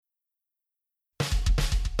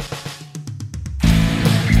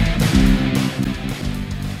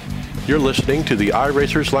You're listening to the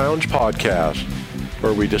iRacers Lounge podcast,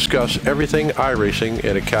 where we discuss everything iRacing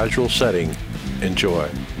in a casual setting. Enjoy.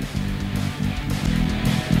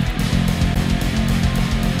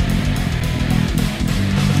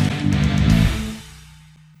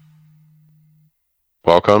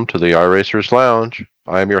 Welcome to the iRacers Lounge.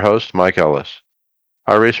 I am your host, Mike Ellis.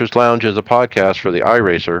 iRacers Lounge is a podcast for the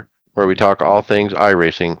iRacer, where we talk all things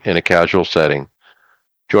iRacing in a casual setting.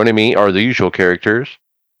 Joining me are the usual characters,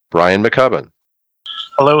 Brian McCubbin.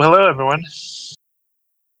 Hello, everyone.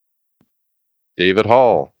 David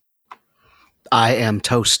Hall. I am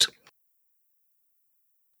toast.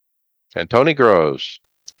 And Tony Groves.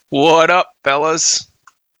 What up, fellas?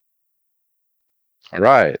 All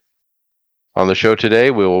right. On the show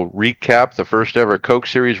today, we will recap the first ever Coke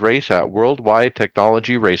Series race at Worldwide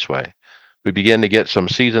Technology Raceway. We begin to get some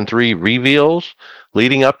Season 3 reveals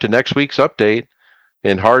leading up to next week's update.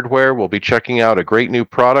 In hardware, we'll be checking out a great new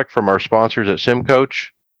product from our sponsors at SimCoach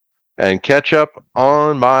and catch up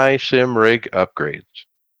on my sim rig upgrades.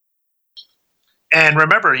 And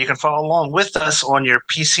remember, you can follow along with us on your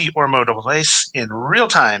PC or mobile device in real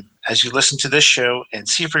time as you listen to this show and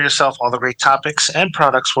see for yourself all the great topics and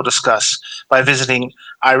products we'll discuss by visiting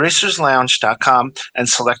iRacersLounge.com and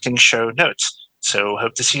selecting show notes. So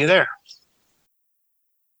hope to see you there.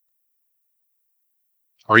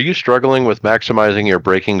 Are you struggling with maximizing your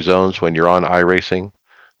braking zones when you're on iRacing?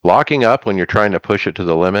 Locking up when you're trying to push it to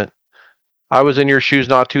the limit? I was in your shoes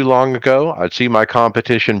not too long ago. I'd see my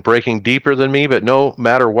competition braking deeper than me, but no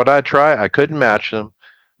matter what I'd try, I couldn't match them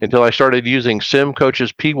until I started using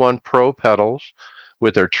SimCoach's P1 Pro pedals.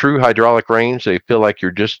 With their true hydraulic range, they feel like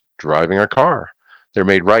you're just driving a car. They're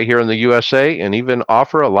made right here in the USA and even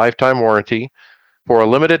offer a lifetime warranty. For a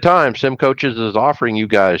limited time, SimCoaches is offering you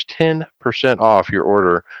guys 10% off your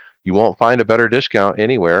order. You won't find a better discount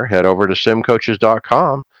anywhere. Head over to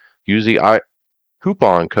simcoaches.com. Use the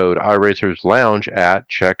coupon code iRacersLounge at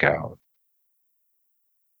checkout.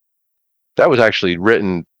 That was actually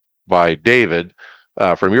written by David,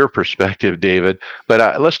 from your perspective, David.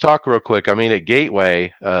 But let's talk real quick. I mean, at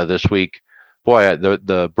Gateway this week, boy,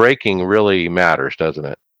 the braking really matters, doesn't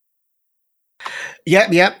it?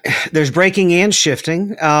 Yep. There's braking and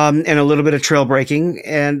shifting, and a little bit of trail braking,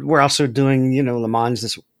 and we're also doing, Le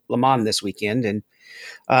Mans this weekend, and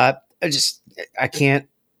I can't.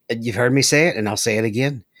 You've heard me say it, and I'll say it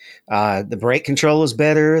again. The brake control is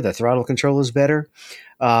better, the throttle control is better,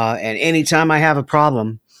 and anytime I have a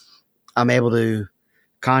problem, I'm able to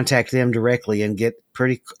contact them directly and get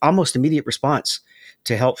almost immediate response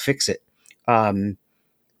to help fix it.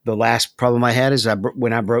 The last problem I had is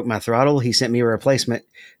when I broke my throttle, he sent me a replacement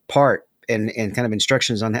part and kind of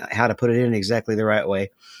instructions on how to put it in exactly the right way.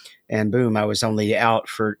 And boom, I was only down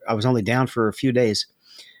for a few days.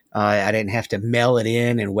 I didn't have to mail it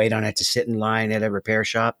in and wait on it to sit in line at a repair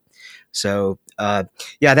shop. So,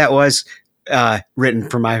 that was written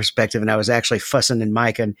from my perspective. And I was actually fussing in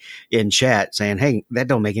Mike in chat saying, hey, that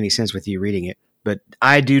don't make any sense with you reading it. But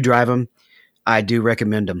I do drive them. I do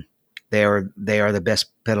recommend them. They are the best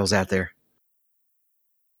pedals out there.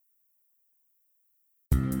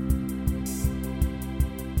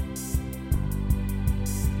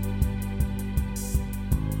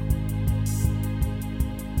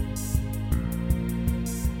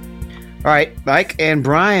 All right, Mike and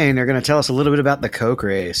Brian are going to tell us a little bit about the Coke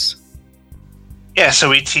race. Yeah, so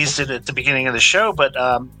we teased it at the beginning of the show, but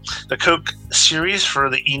the Coke Series for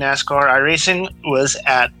the eNASCAR iRacing was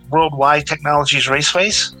at Worldwide Technologies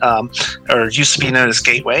Raceways, or used to be known as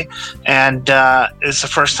Gateway, and it's the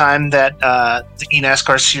first time that the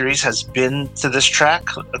eNASCAR Series has been to this track.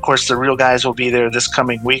 Of course, the real guys will be there this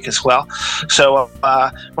coming week as well. So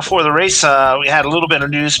before the race, we had a little bit of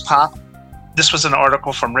news pop. This was an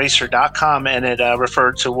article from Racer.com, and it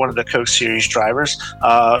referred to one of the Coke Series drivers,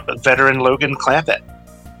 veteran Logan Clampett.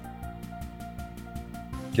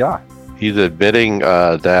 Yeah, he's admitting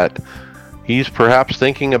that he's perhaps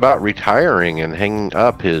thinking about retiring and hanging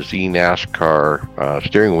up his eNASCAR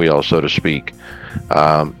steering wheel, so to speak.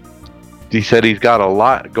 He said he's got a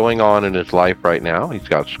lot going on in his life right now. He's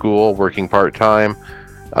got school, working part-time,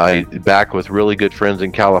 back with really good friends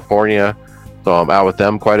in California. So I'm out with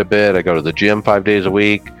them quite a bit. I go to the gym 5 days a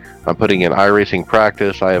week. I'm putting in iRacing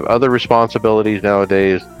practice. I have other responsibilities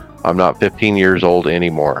nowadays. I'm not 15 years old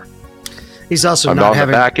anymore. He's also I'm not on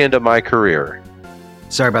having the back end of my career.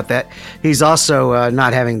 Sorry about that. He's also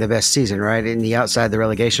not having the best season, right? Isn't he outside the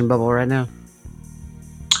relegation bubble right now?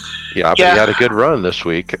 Yeah, but he had a good run this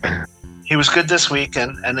week. He was good this week,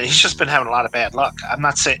 and he's just been having a lot of bad luck. I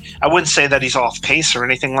wouldn't say that he's off pace or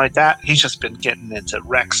anything like that. He's just been getting into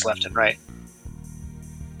wrecks left and right.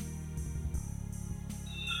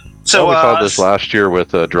 So we saw this last year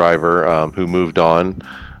with a driver who moved on,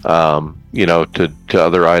 to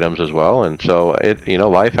other items as well, and so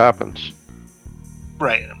life happens.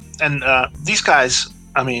 Right, and these guys,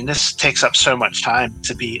 I mean, this takes up so much time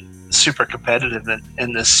to be super competitive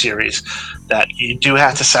in this series that you do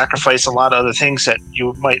have to sacrifice a lot of other things that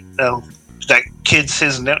you might that kids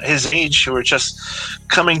his age who are just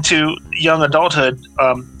coming to young adulthood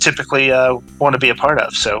typically want to be a part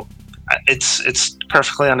of. So it's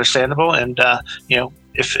perfectly understandable, and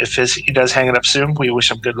if he does hang it up soon, we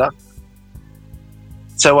wish him good luck.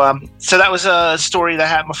 So that was a story that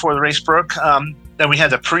happened before the race broke. Then we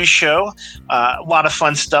had the pre-show, a lot of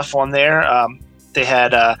fun stuff on there. They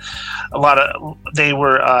had they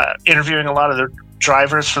were interviewing a lot of their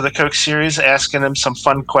drivers for the Coke Series, asking them some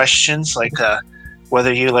fun questions like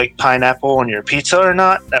whether you like pineapple on your pizza or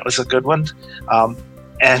not. That was a good one.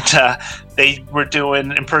 And they were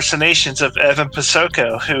doing impersonations of Evan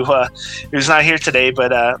Pasoko, who's not here today,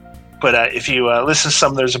 but if you listen to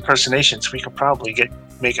some of those impersonations, we could probably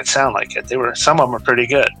make it sound like it. Some of them are pretty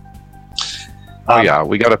good.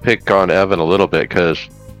 We got to pick on Evan a little bit because,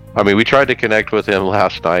 we tried to connect with him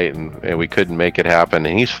last night and we couldn't make it happen.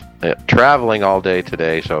 And he's traveling all day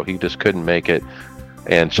today, so he just couldn't make it.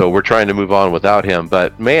 And so we're trying to move on without him.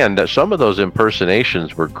 But man, some of those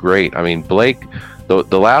impersonations were great. Blake,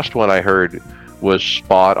 the last one I heard was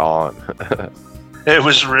spot on. It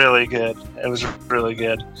was really good.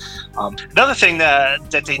 Another thing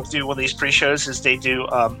that they do on these pre-shows is they do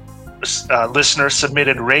listener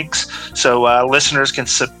submitted rigs. So listeners can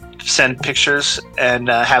send pictures and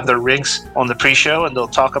have their rigs on the pre-show, and they'll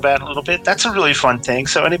talk about it a little bit. That's a really fun thing.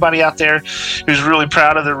 So anybody out there who's really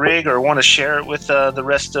proud of the rig or want to share it with the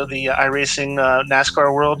rest of the iRacing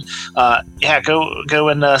NASCAR world, go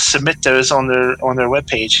and submit those on their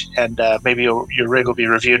webpage, and maybe your rig will be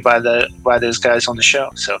reviewed by those guys on the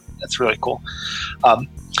show. So that's really cool. And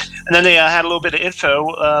then they had a little bit of info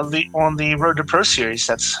on the Road to Pro Series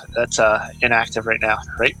that's inactive right now,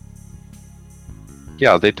 right?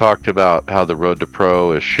 Yeah, they talked about how the Road to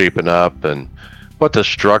Pro is shaping up and what the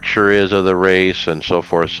structure is of the race and so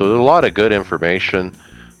forth. So there's a lot of good information.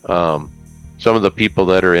 Some of the people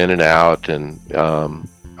that are in and out, and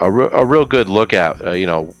a real good look at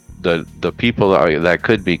the people that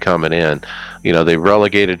could be coming in. They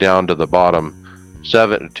relegated down to the bottom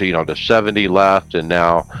 70 left, and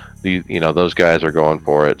now those guys are going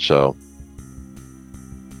for it. So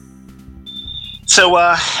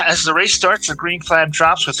as the race starts, the green flag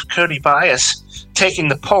drops with Cody Bias taking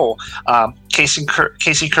the pole. Casey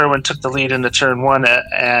Kirwan took the lead into turn one,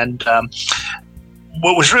 and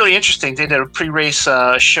what was really interesting, they did a pre-race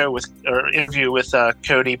interview with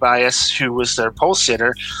Cody Bias, who was their pole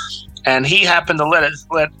sitter, and he happened to let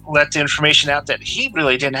the information out that he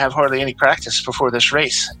really didn't have hardly any practice before this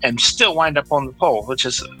race, and still wind up on the pole, which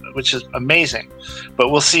is amazing. But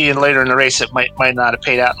we'll see later in the race it might not have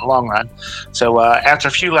paid out in the long run. So after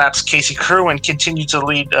a few laps, Casey Kirwan continued to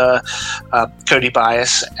lead Cody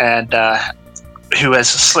Bias, and who has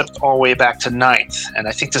slipped all the way back to 9th. And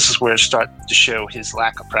I think this is where it started to show his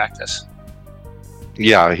lack of practice.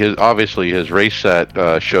 Yeah, his race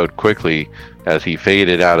set showed quickly as he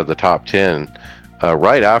faded out of the top 10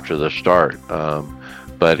 right after the start.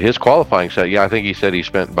 But his qualifying set, I think he said he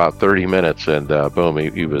spent about 30 minutes, and boom,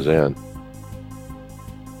 he was in.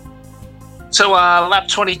 So lap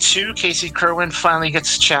 22, Casey Kirwan finally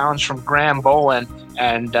gets a challenge from Graham Boland,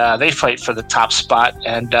 and they fight for the top spot.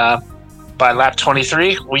 And by lap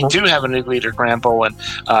 23, we do have a new leader, Graham Boland.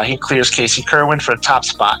 He clears Casey Kirwan for the top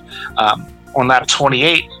spot. On lap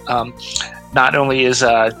 28, not only is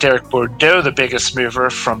Derek Bordeaux the biggest mover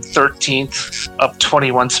from 13th up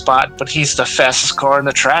 21 spot, but he's the fastest car in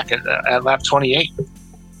the track at lap 28.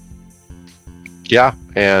 Yeah,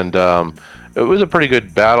 and it was a pretty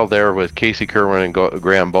good battle there with Casey Kirwan and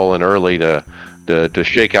Graham Boland early to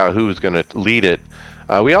shake out who was going to lead it.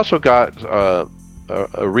 We also got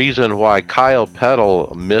a reason why Kyle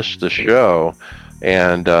Peddle missed the show,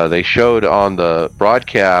 and they showed on the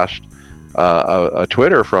broadcast a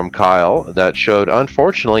Twitter from Kyle that showed,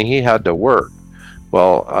 unfortunately, he had to work.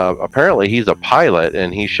 Well, apparently he's a pilot,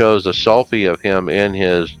 and he shows a selfie of him in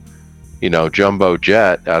his, jumbo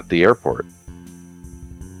jet at the airport.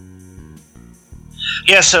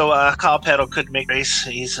 Yeah, so Kyle Peddle couldn't make a race.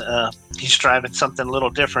 He's driving something a little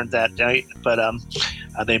different that night, but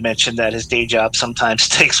they mentioned that his day job sometimes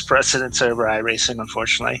takes precedence over iRacing,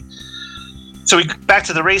 unfortunately. So back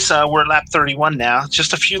to the race. We're at lap 31 now.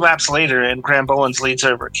 Just a few laps later, and Graham Boland's leads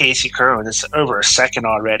over Casey Kirwan. It's over a second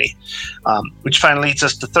already, which finally leads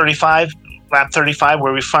us to lap 35,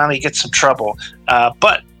 where we finally get some trouble.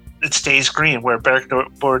 But it stays green, where Beric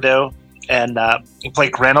Bordeaux and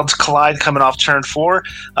Blake Reynolds collide coming off turn 4,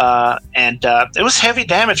 and it was heavy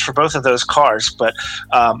damage for both of those cars. But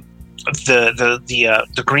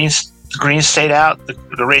the green stayed out.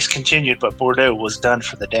 The race continued, but Bordeaux was done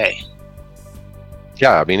for the day.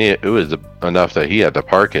 Yeah, I mean, it was enough that he had to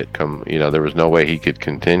park it. There was no way he could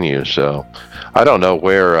continue. So I don't know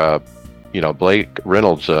where Blake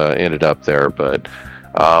Reynolds ended up there, but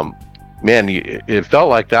man, it felt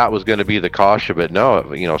like that was going to be the caution, but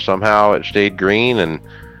no, somehow it stayed green, and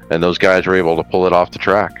those guys were able to pull it off the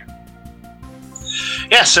track.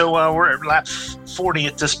 Yeah, so we're at lap 40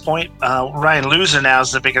 at this point. Ryan Loser now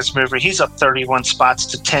is the biggest mover. He's up 31 spots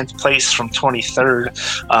to 10th place from 23rd.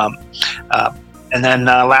 And then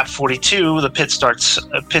lap 42, the pit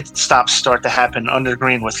stops start to happen under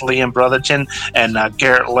green with Liam Brotherton and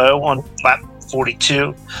Garrett Lowe on lap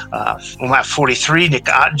 42. On lap 43, Nick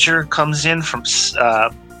Ottinger comes in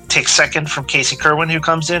takes second from Casey Kerwin, who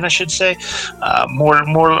comes in, I should say. More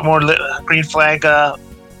green flag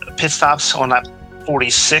pit stops on lap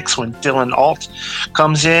 46 when Dylan Alt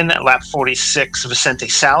comes in. At lap 46, Vicente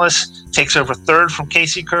Salas takes over third from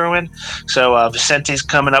Casey Kerwin. So Vicente's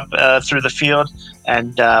coming up through the field,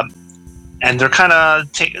 and they're kind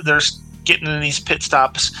of they're getting in these pit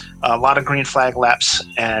stops, a lot of green flag laps,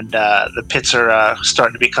 and the pits are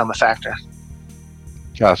starting to become a factor.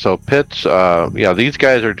 Yeah, so pits, these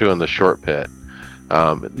guys are doing the short pit.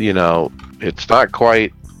 It's not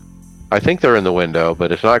quite, I think they're in the window,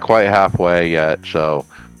 but it's not quite halfway yet. So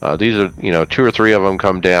these are, 2 or 3 of them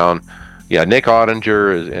come down. Yeah, Nick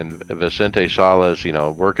Ottinger and Vicente Salas,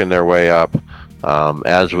 working their way up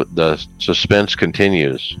as the suspense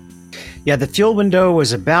continues. Yeah, the fuel window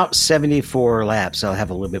was about 74 laps. I'll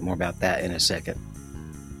have a little bit more about that in a second.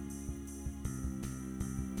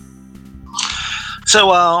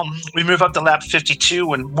 So we move up to lap 52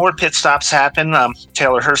 when more pit stops happen.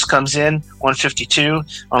 Taylor Hurst comes in on 52.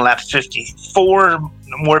 On lap 54,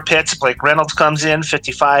 more pits. Blake Reynolds comes in.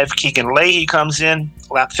 55, Keegan Leahy comes in.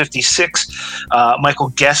 Lap 56, Michael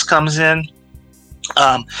Guest comes in.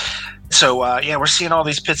 So we're seeing all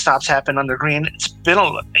these pit stops happen under green. It's been,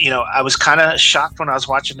 I was kind of shocked when I was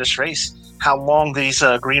watching this race how long these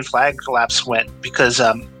green flag laps went, because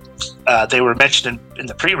they were mentioned in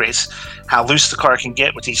the pre-race how loose the car can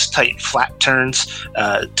get with these tight, flat turns,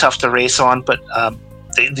 tough to race on. But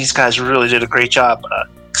these guys really did a great job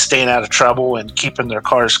staying out of trouble and keeping their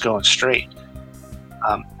cars going straight.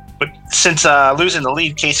 But since losing the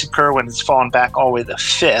lead, Casey Kerwin has fallen back all the way to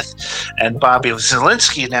 5th, and Bobby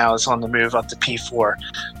Zielinski now is on the move up to P4,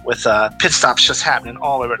 with pit stops just happening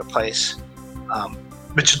all over the place.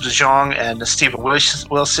 Mitchell DeJong and Stephen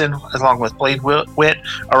Wilson, along with Blade Witt,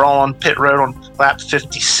 are all on pit road on lap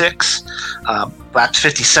 56. Lap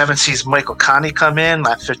 57 sees Michael Connie come in.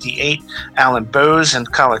 Lap 58, Alan Bowes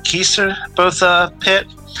and Kyler Keister both pit.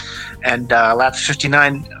 And lap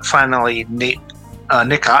 59, finally, Nick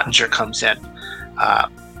Ottinger comes in.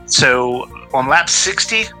 So on lap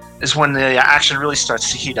 60 is when the action really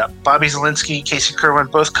starts to heat up. Bobby Zielinski, Casey Kerwin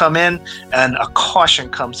both come in, and a caution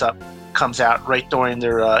comes out right during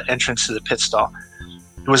their entrance to the pit stall.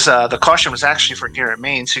 It was the caution was actually for Garrett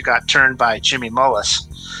Maines, who got turned by Jimmy Mullis.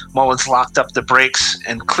 Mullins locked up the brakes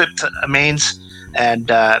and clipped Maines, and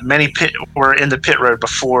many were in the pit road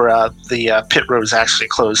before the pit road was actually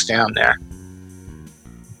closed down there.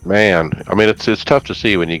 Man, I mean, it's tough to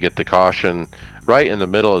see when you get the caution right in the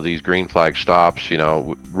middle of these green flag stops.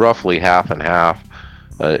 Roughly half and half.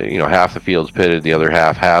 Half the field's pitted, the other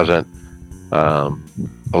half hasn't.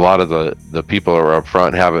 A lot of the people who are up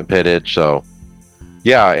front haven't pitted, so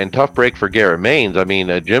yeah, and tough break for Garrett Maines. I mean,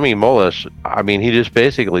 Jimmy Mullis, he just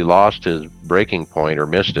basically lost his breaking point or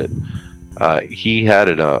missed it. He had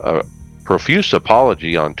a profuse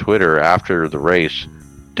apology on Twitter after the race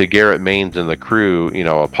to Garrett Maines and the crew,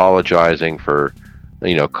 apologizing for,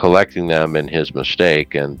 collecting them in his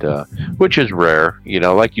mistake, and which is rare.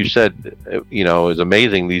 Like you said, it's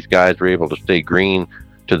amazing these guys were able to stay green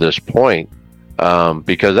to this point.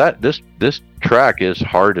 Because this track is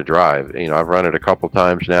hard to drive. I've run it a couple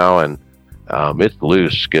times now, and it's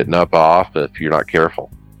loose getting up off if you're not careful.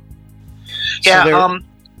 Yeah.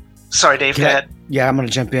 Sorry, Dave. Go ahead. Yeah, I'm going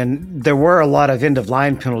to jump in. There were a lot of end of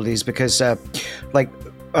line penalties because, you're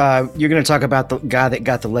going to talk about the guy that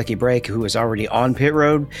got the lucky break who was already on pit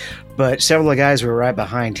road, but several of the guys were right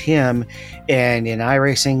behind him. And in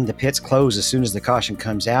iRacing, the pits close as soon as the caution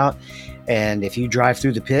comes out. And if you drive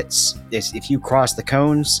through the pits, if you cross the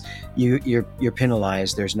cones, you're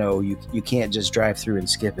penalized. There's you can't just drive through and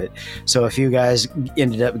skip it. So a few guys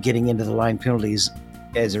ended up getting into the line penalties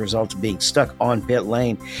as a result of being stuck on pit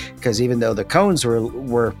lane, because even though the cones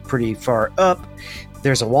were pretty far up,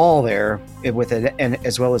 there's a wall there with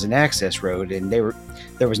as well as an access road, and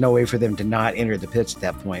there was no way for them to not enter the pits at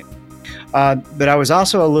that point. But I was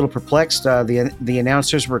also a little perplexed. The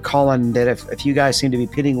announcers were calling that if you guys seemed to be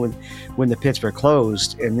pitting when the pits were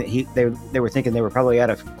closed, and they were thinking they were probably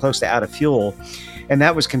close to out of fuel, and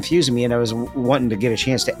that was confusing me. And I was wanting to get a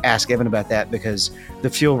chance to ask Evan about that, because the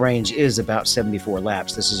fuel range is about 74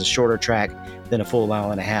 laps. This is a shorter track than a full mile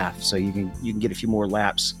and a half, so you can get a few more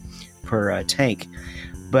laps per tank.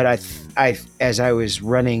 But I as I was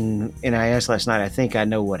running NIS last night, I think I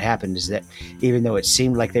know what happened is that even though it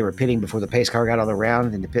seemed like they were pitting before the pace car got on the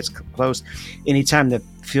round and the pits closed, anytime the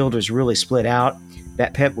field was really split out,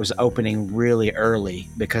 that pit was opening really early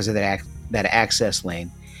because of that access lane.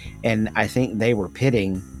 And I think they were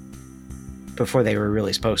pitting before they were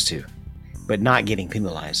really supposed to, but not getting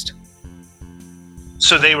penalized.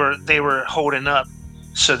 So they were holding up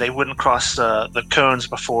so they wouldn't cross the cones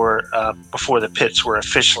before the pits were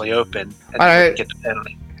officially open and they wouldn't get the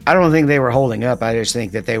penalty. I don't think they were holding up. I just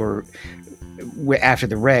think that they were, after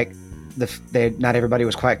the wreck, not everybody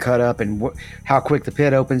was quite caught up, and how quick the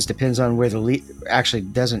pit opens depends on where the lead actually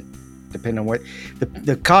doesn't depend on where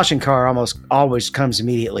the caution car almost always comes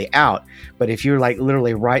immediately out. But if you're like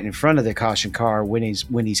literally right in front of the caution car when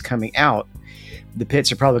he's coming out, the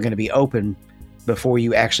pits are probably going to be open before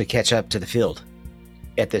you actually catch up to the field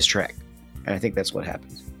at this track. And I think that's what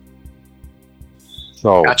happens.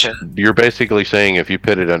 So Gotcha. You're basically saying if you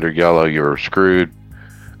pitted under yellow, you were screwed.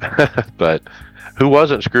 But who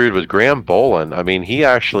wasn't screwed was Graham Boland. I mean, he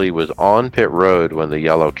actually was on pit road when the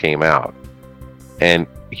yellow came out, and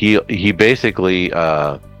he basically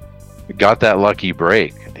got that lucky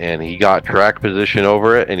break, and he got track position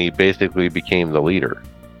over it, and he basically became the leader.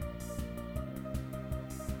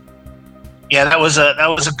 Yeah, that was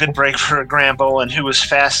a good break for Graham Boland, who was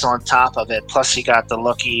fast on top of it. Plus, he got the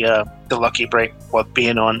lucky break while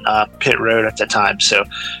being on pit road at the time. So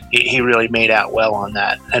he really made out well on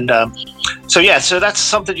that. And so that's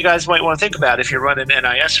something you guys might want to think about if you're running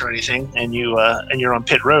NIS or anything, and you're on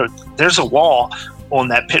pit road. There's a wall on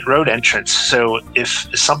that pit road entrance. So if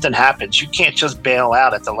something happens, you can't just bail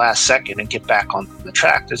out at the last second and get back on the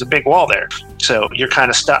track. There's a big wall there. So you're kind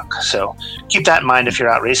of stuck. So keep that in mind if you're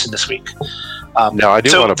out racing this week. Now, I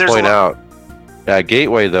do want to point out, at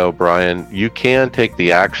Gateway, though, Brian, you can take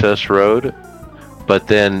the access road, but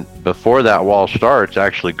then before that wall starts,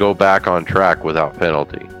 actually go back on track without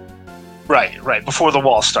penalty. Right. Before the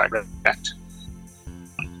wall starts. Correct.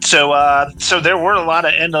 So there were a lot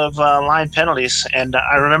of end of line penalties, and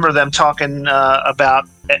I remember them talking about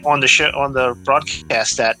on the show, on the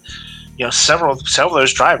broadcast, that several of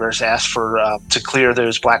those drivers asked for to clear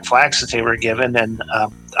those black flags that they were given, and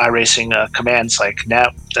iRacing commands like, no,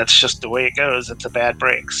 that's just the way it goes. It's a bad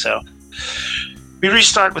break. So we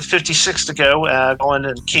restart with 56 to go. Boland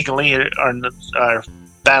and Keegan Lee are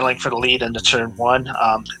battling for the lead into turn one.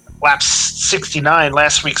 Lap 69,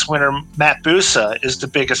 last week's winner, Matt Busa, is the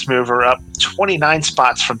biggest mover, up 29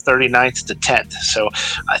 spots from 39th to 10th. So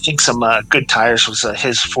I think some good tires was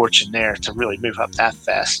his fortune there to really move up that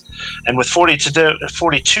fast. And with 42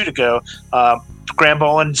 to go, Graham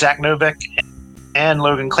Boland, Zach Novak, and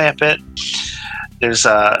Logan Clampett. There's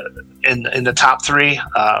in the top three,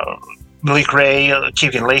 Malik Ray,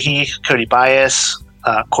 Keegan Leahy, Cody Bias,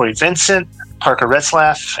 Corey Vincent, Parker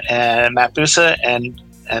Retzlaff, and Matt Busa, and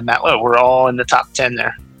Matt Lowe. We're all in the top 10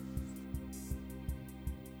 there.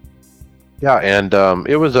 Yeah, and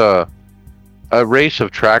it was a race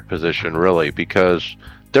of track position, really, because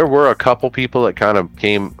there were a couple people that kind of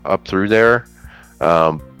came up through there.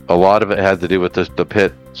 A lot of it had to do with the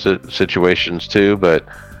pit situations too, but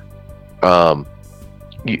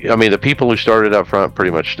the people who started up front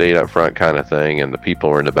pretty much stayed up front, kind of thing, and the people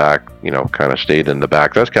who were in the back, kind of stayed in the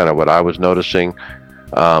back. That's kind of what I was noticing.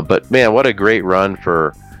 But man, what a great run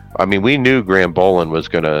we knew Graham Boland was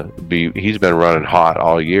going to be, he's been running hot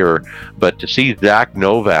all year, but to see Zach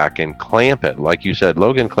Novak and Clampett, like you said,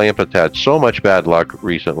 Logan Clampett had so much bad luck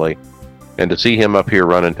recently, and to see him up here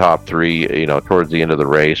running top three, towards the end of the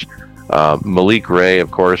race. Malik Ray,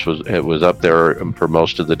 of course, was up there for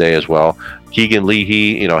most of the day as well. Keegan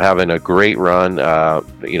Leahy, having a great run,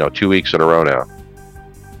 2 weeks in a row now.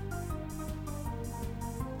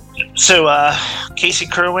 So Casey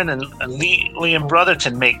Kerwin and Liam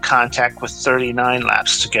Brotherton make contact with 39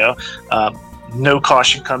 laps to go. No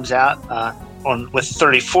caution comes out. With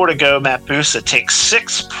 34 to go, Matt Busa takes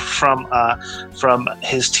 6 from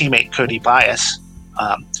his teammate Cody Bias.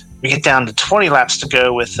 We get down to 20 laps to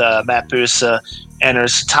go with Matt Busa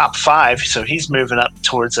enters top 5, so he's moving up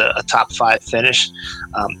towards a top 5 finish.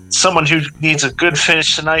 Someone who needs a good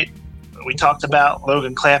finish tonight, we talked about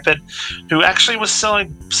Logan Clampett, who actually was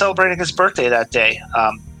celebrating his birthday that day.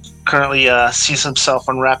 Currently sees himself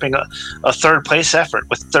unwrapping a third place effort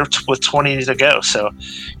with 20 to go. So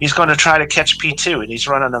he's going to try to catch P2, and he's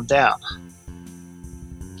running them down.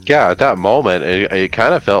 Yeah, at that moment, it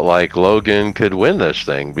kind of felt like Logan could win this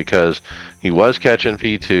thing because he was catching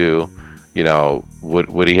P2. You know,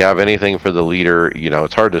 would he have anything for the leader? You know,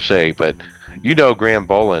 it's hard to say, but you know, Graham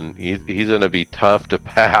Bolin, he's going to be tough to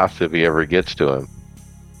pass if he ever gets to him.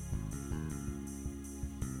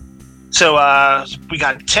 So we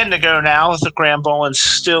got 10 to go now. The Graham Bolin's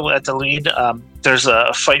still at the lead. There's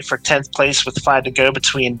a fight for 10th place with 5 to go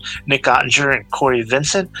between Nick Ottinger and Corey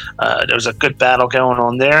Vincent. There was a good battle going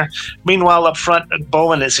on there. Meanwhile, up front,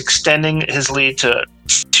 Bolin is extending his lead to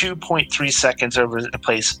 2.3 seconds over the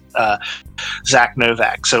place Zach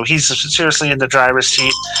Novak. So he's seriously in the driver's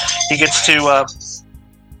seat. He gets to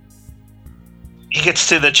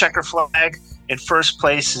the checker flag. In first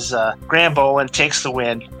place is Graham Bolin, takes the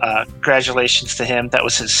win. Congratulations to him. That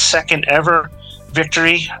was his second ever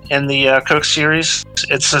victory in the Coke Series.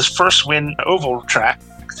 It's his first win oval track.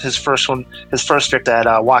 His first victory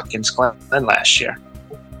at Watkins Glen last year.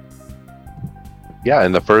 Yeah,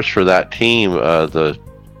 and the first for that team, the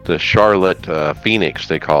Charlotte Phoenix,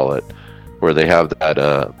 they call it, where they have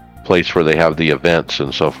that place where they have the events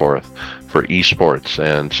and so forth for esports.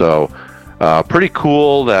 And so pretty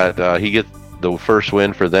cool that he gets the first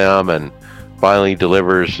win for them and finally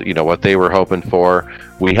delivers, you know, what they were hoping for.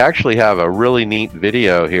 We actually have a really neat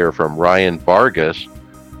video here from Ryan Vargas,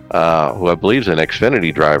 who I believe is an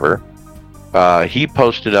Xfinity driver. He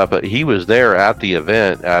posted up, he was there at the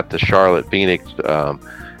event at the Charlotte Phoenix,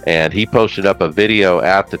 and he posted up a video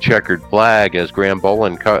at the checkered flag as Graham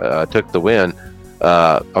Bolin took the win.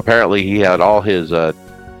 Apparently he had all his,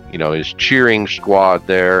 his cheering squad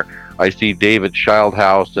there. I see David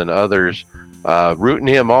Schildhouse and others rooting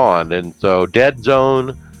him on, and so Dead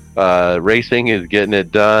Zone Racing is getting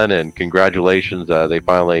it done, and congratulations, they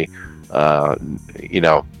finally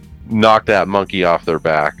knocked that monkey off their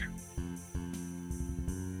back.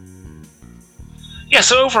 Yeah,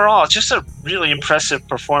 so overall, just a really impressive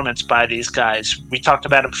performance by these guys. We talked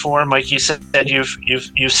about it before, Mike. You said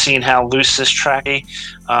you've seen how loose this track is,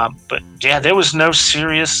 but yeah, there was no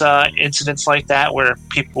serious incidents like that where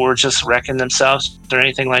people were just wrecking themselves or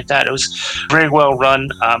anything like that. It was very well run,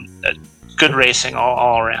 good racing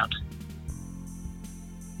all around.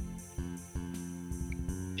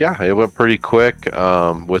 Yeah, it went pretty quick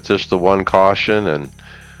with just the one caution, and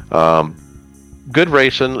good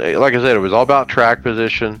racing. Like I said, it was all about track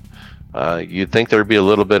position. You'd think there'd be a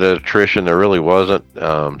little bit of attrition. There really wasn't.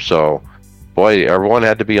 So, boy, everyone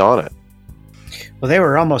had to be on it. Well, they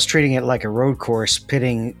were almost treating it like a road course,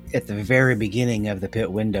 pitting at the very beginning of the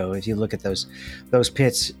pit window. If you look at those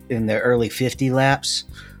pits in the early 50 laps,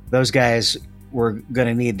 those guys were going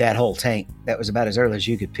to need that whole tank. That was about as early as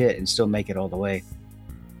you could pit and still make it all the way.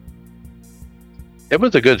 It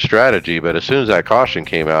was a good strategy, but as soon as that caution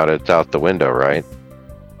came out, it's out the window, right?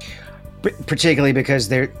 Particularly because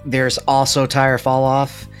there's also tire fall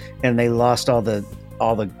off, and they lost all the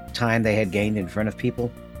time they had gained in front of people.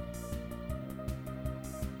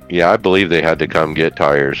 Yeah, I believe they had to come get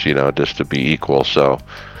tires, just to be equal. So,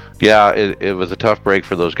 yeah, it was a tough break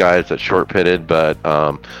for those guys that short pitted, but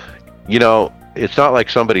it's not like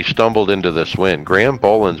somebody stumbled into this win. Graham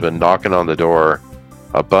Bolin's been knocking on the door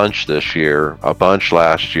a bunch this year, a bunch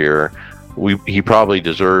last year. He probably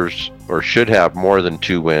deserves or should have more than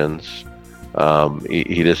 2 wins.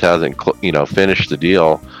 He just hasn't, finished the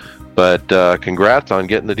deal. But congrats on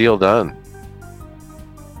getting the deal done.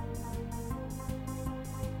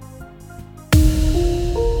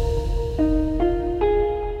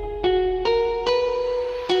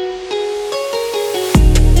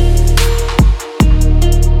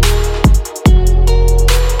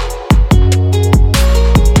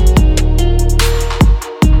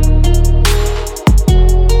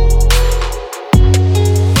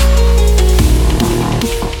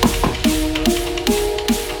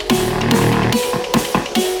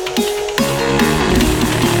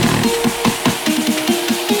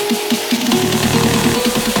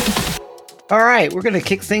 We're going to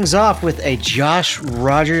kick things off with a Josh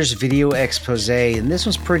Rogers video expose, and this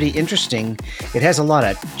one's pretty interesting. It has a lot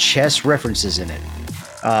of chess references in it.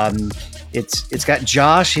 It's got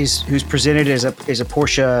Josh, who's presented as a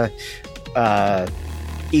Porsche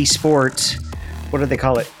eSport. What do they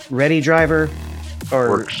call it? Ready driver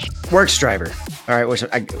or works driver? All right, which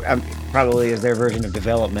I probably is their version of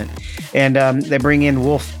development. And they bring in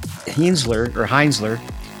Wolf Heinzler,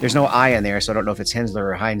 there's no I in there, so I don't know if it's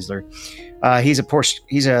Hensler or Heinzler.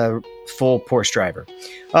 He's a full Porsche driver,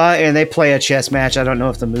 and they play a chess match. I don't know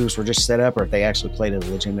if the moves were just set up or if they actually played a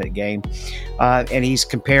legitimate game. And he's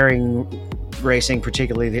comparing racing,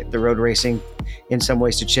 particularly the road racing, in some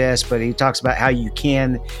ways to chess. But he talks about how you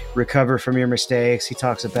can recover from your mistakes. He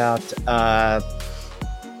talks about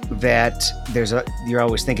that you're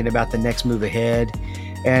always thinking about the next move ahead.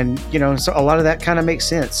 And, so a lot of that kind of makes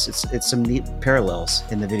sense. It's some neat parallels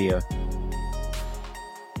in the video.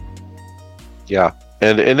 Yeah.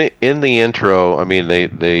 And in the intro, I mean,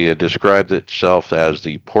 they described itself as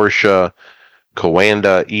the Porsche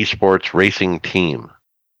Coanda Esports Racing Team.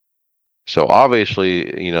 So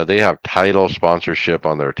obviously, they have title sponsorship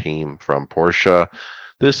on their team from Porsche.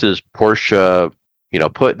 This is Porsche,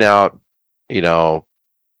 putting out,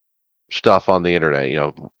 stuff on the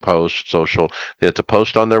internet, post, social. It's a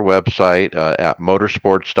post on their website at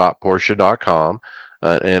motorsports.porsche.com.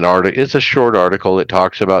 It's a short article. It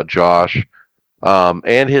talks about Josh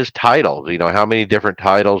and his titles. How many different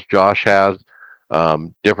titles Josh has,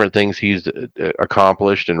 different things he's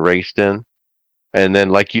accomplished and raced in. And then,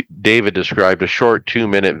 like David described, a short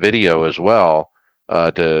 2-minute video as well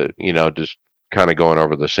to, just kind of going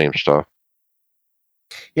over the same stuff.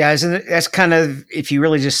 Yeah, that's kind of, if you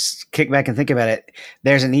really just kick back and think about it,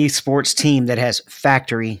 there's an esports team that has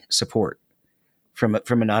factory support from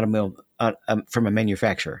an automobile, from a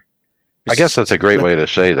manufacturer. I guess that's a great way to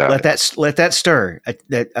say that. Let that stir.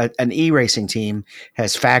 An e-racing team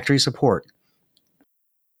has factory support.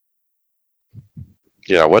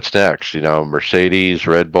 Yeah, what's next? Mercedes,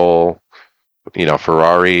 Red Bull,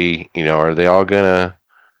 Ferrari, are they all going to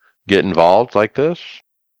get involved like this?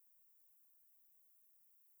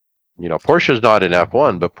 Porsche's not in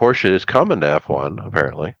F1, but Porsche is coming to F1,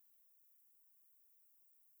 apparently.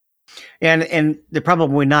 And they're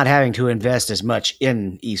probably not having to invest as much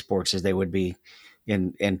in esports as they would be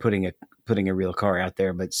in putting a real car out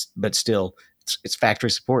there, but still, it's factory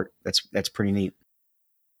support. That's pretty neat.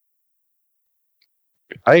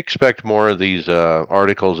 I expect more of these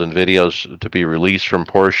articles and videos to be released from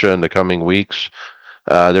Porsche in the coming weeks.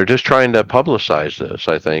 They're just trying to publicize this,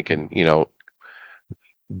 I think, and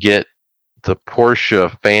get the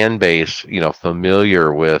Porsche fan base,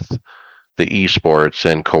 familiar with the esports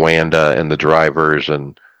and Coanda and the drivers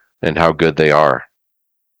and how good they are.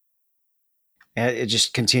 And it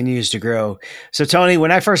just continues to grow. So, Tony,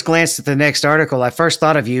 when I first glanced at the next article, I first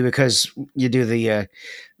thought of you because you do the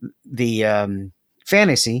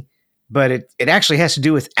fantasy, but it actually has to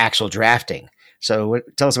do with actual drafting. So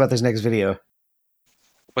tell us about this next video.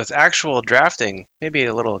 With actual drafting, maybe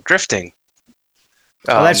a little drifting.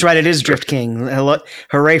 Oh, that's right. It is Drift King.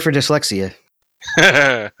 Hooray for dyslexia.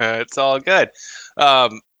 It's all good.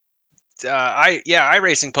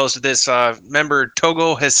 iRacing posted this. Member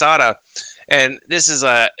Togo Hisada, and this is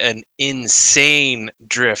an insane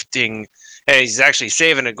drifting. Hey, he's actually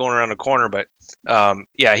saving it going around the corner, but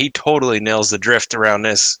he totally nails the drift around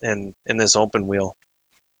this in this open wheel.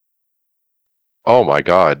 Oh my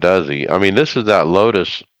God, does he? I mean, this is that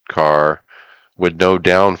Lotus car with no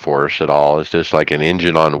downforce at all. It's just like an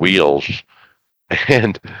engine on wheels.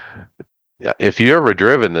 And if you ever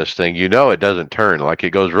driven this thing, it doesn't turn. Like, it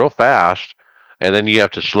goes real fast, and then you have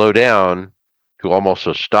to slow down to almost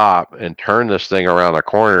a stop and turn this thing around the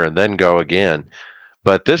corner and then go again.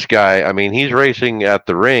 But this guy, I mean, he's racing at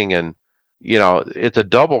the ring, and it's a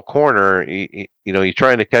double corner. He's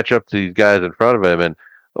trying to catch up to these guys in front of him, and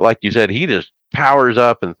like you said, he just powers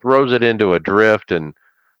up and throws it into a drift and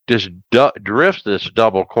just drifts this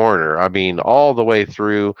double corner. I mean, all the way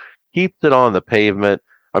through, keeps it on the pavement.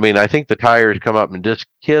 I mean, I think the tires come up and just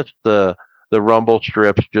kiss the rumble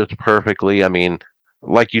strips just perfectly. I mean,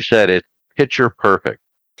 like you said, it's picture perfect.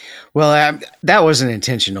 Well, that wasn't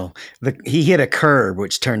intentional. He hit a curb,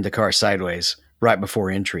 which turned the car sideways right before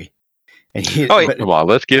entry. And come on,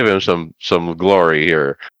 let's give him some glory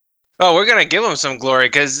here. Oh, we're gonna give him some glory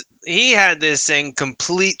because he had this thing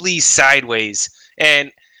completely sideways,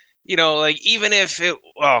 and even if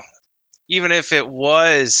it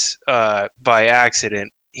was by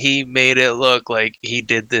accident, he made it look like he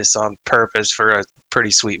did this on purpose for a pretty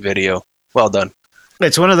sweet video. Well done.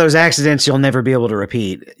 It's one of those accidents you'll never be able to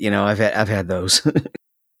repeat. I've had those.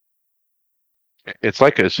 It's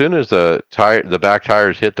like as soon as the back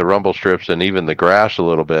tires hit the rumble strips and even the grass a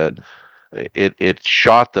little bit, it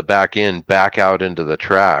shot the back end back out into the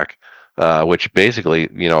track, which basically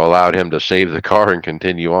allowed him to save the car and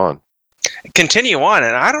continue on.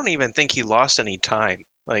 And I don't even think he lost any time.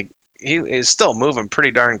 Like, he is still moving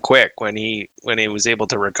pretty darn quick when he was able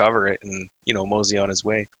to recover it and mosey on his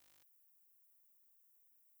way.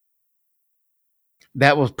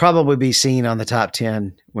 that will probably be seen on the top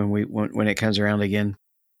 10 when it comes around again.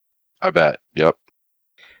 I bet. Yep.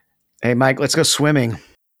 Hey, Mike, let's go swimming.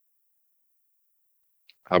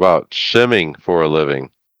 How about simming for a living?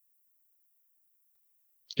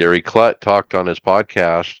 Gary Klett talked on his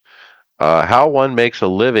podcast how one makes a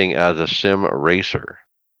living as a sim racer.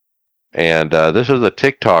 And this is a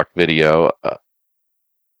TikTok video.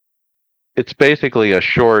 It's basically a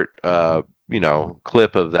short,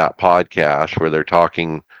 clip of that podcast where they're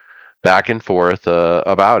talking back and forth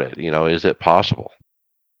about it. Is it possible?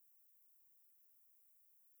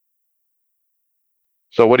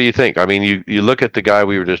 So what do you think? I mean, you look at the guy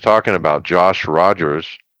we were just talking about, Josh Rogers,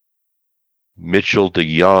 Mitchell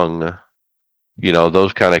DeYoung,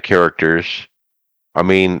 those kind of characters. I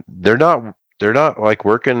mean, they're not like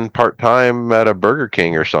working part-time at a Burger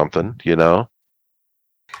King or something, You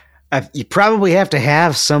probably have to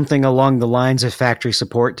have something along the lines of factory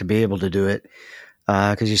support to be able to do it.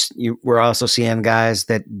 Because we're also seeing guys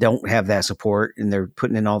that don't have that support and they're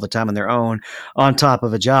putting in all the time on their own on top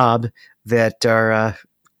of a job that are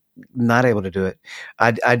not able to do it.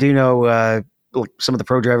 I do know some of the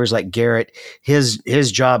pro drivers like Garrett,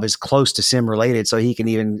 his job is close to sim related, so he can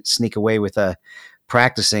even sneak away with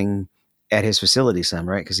practicing at his facility some,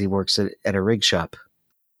 right? Because he works at a rig shop.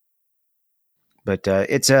 But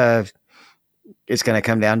it's going to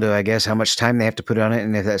come down to, I guess, how much time they have to put on it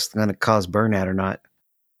and if that's going to cause burnout or not.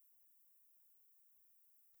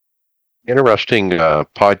 Interesting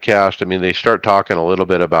podcast. I mean, they start talking a little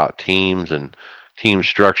bit about teams and team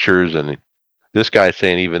structures, and this guy's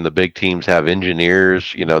saying even the big teams have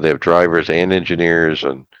engineers. They have drivers and engineers,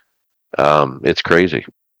 and it's crazy.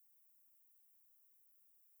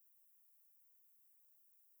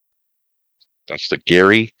 That's the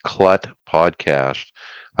Gary Klett podcast.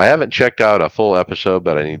 I haven't checked out a full episode,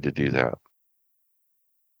 but I need to do that.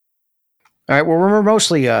 All right. Well, we're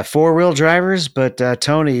mostly four-wheel drivers, but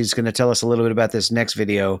Tony's going to tell us a little bit about this next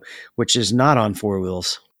video, which is not on four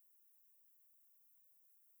wheels.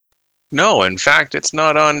 No, in fact, it's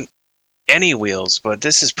not on any wheels, but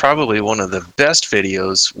this is probably one of the best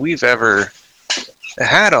videos we've ever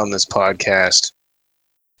had on this podcast.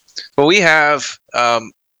 But we have,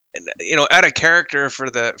 add a character for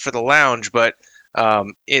the lounge, but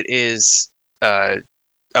it is a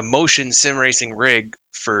motion sim racing rig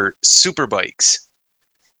for super bikes,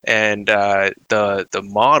 and the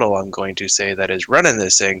model I'm going to say that is running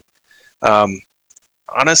this thing.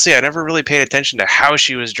 Honestly, I never really paid attention to how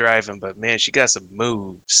she was driving, but man, she got some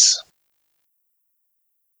moves.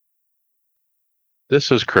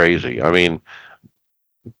 This is crazy. I mean,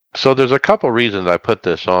 so there's a couple reasons I put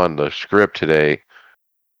this on the script today.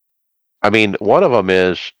 I mean, one of them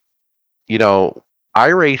is,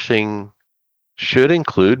 iRacing should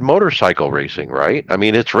include motorcycle racing, right? I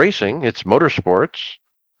mean, it's racing, it's motorsports.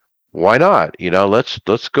 Why not?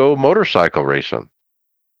 Let's go motorcycle racing.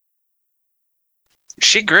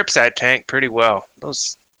 She grips that tank pretty well.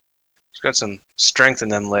 She's got some strength in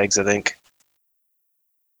them legs, I think.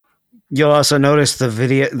 You'll also notice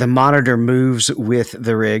the monitor moves with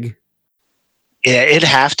the rig. Yeah, it'd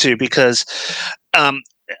have to, because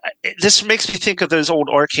this makes me think of those old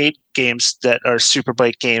arcade games that are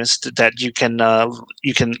superbike games that you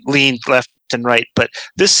can lean left and right, but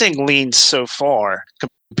this thing leans so far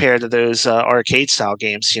compared to those arcade style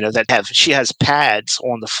games, she has pads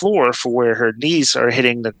on the floor for where her knees are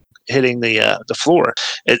hitting the floor.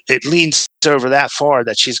 It leans over that far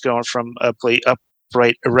that she's going from a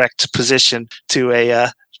upright erect position to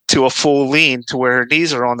a full lean to where her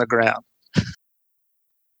knees are on the ground.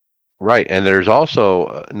 Right, and there's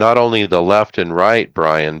also not only the left and right,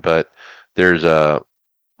 Brian, but there's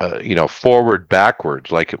forward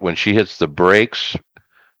backwards. Like when she hits the brakes,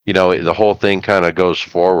 the whole thing kind of goes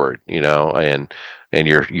forward, and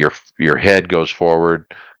your head goes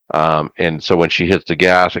forward, and so when she hits the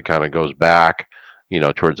gas, it kind of goes back,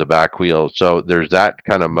 towards the back wheel. So there's that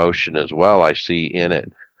kind of motion as well I see in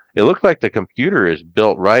it. It looks like the computer is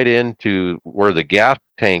built right into where the gas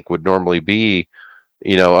tank would normally be,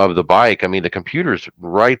 of the bike. I mean, the computer's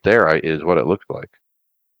right there is what it looks like.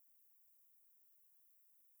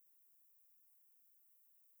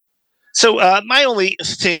 So my only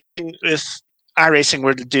thing, if iRacing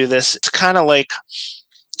were to do this, it's kind of like,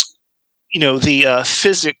 the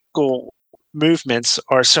physical movements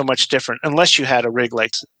are so much different unless you had a rig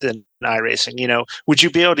like than iRacing. Would you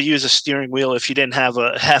be able to use a steering wheel if you didn't have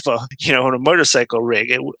a a motorcycle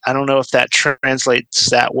rig? I don't know if that translates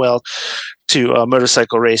that well to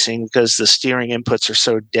motorcycle racing, because the steering inputs are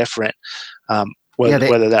so different.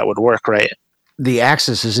 Whether that would work, right? The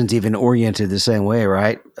axis isn't even oriented the same way,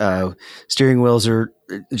 right? Steering wheels are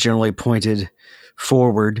generally pointed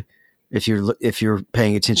forward if you're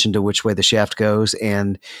paying attention to which way the shaft goes,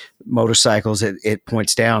 and motorcycles it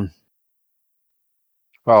points down.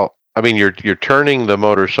 Well, I mean, you're turning the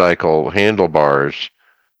motorcycle handlebars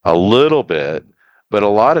a little bit, but a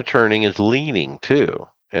lot of turning is leaning too,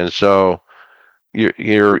 and so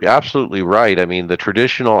you're absolutely right. I mean, the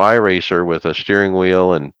traditional iRacer with a steering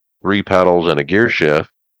wheel and 3 pedals and a gear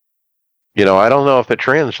shift, I don't know if it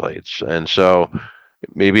translates, and so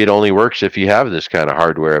maybe it only works if you have this kind of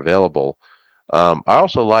hardware available. I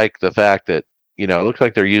also like the fact that it looks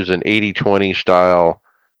like they're using 80/20 style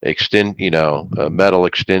metal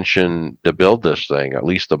extension to build this thing, at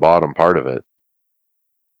least the bottom part of it.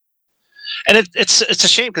 And it's a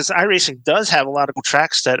shame because iRacing does have a lot of cool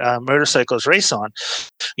tracks that motorcycles race on.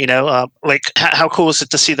 Like how cool is it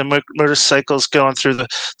to see the motorcycles going through the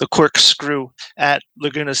corkscrew at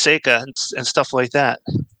Laguna Seca and stuff like that?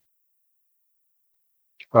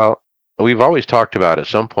 Well, we've always talked about at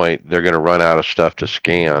some point they're going to run out of stuff to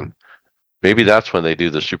scan. Maybe that's when they do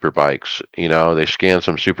the super bikes. They scan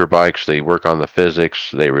some super bikes, they work on the physics,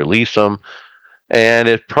 they release them. And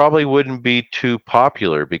it probably wouldn't be too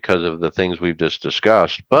popular because of the things we've just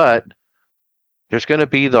discussed. But there's going to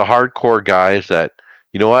be the hardcore guys that,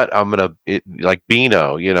 like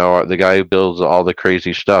Bino, the guy who builds all the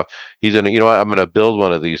crazy stuff. He's going to, I'm going to build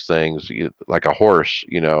one of these things like a horse,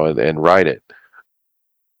 and ride it.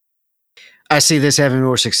 I see this having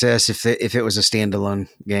more success if it was a standalone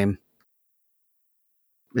game.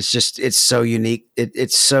 It's so unique.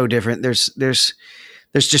 It's so different. There's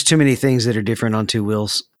just too many things that are different on 2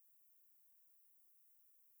 wheels.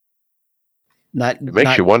 It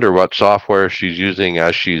makes you wonder what software she's using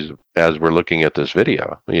as we're looking at this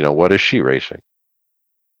video. What is she racing?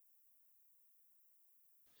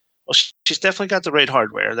 Well, she's definitely got the right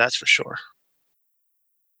hardware, that's for sure.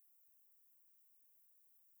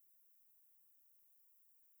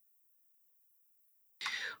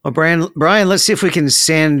 Well, Brian, let's see if we can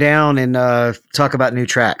stand down and talk about new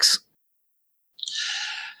tracks.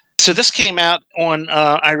 So this came out on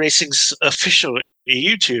iRacing's official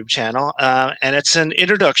YouTube channel, and it's an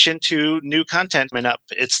introduction to new content coming up.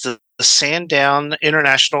 It's the Sandown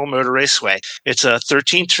International Motor Raceway. It's a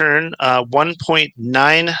 13-turn,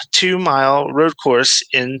 1.92-mile road course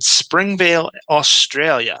in Springvale,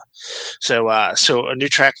 Australia. So a new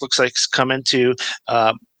track looks like it's coming to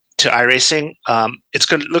iRacing.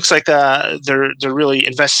 Looks like they're really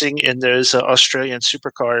investing in those Australian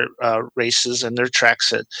supercar races and their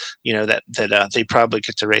tracks that that they probably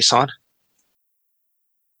get to race on.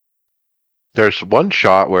 There's one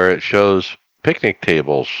shot where it shows picnic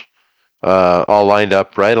tables all lined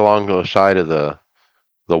up right along the side of the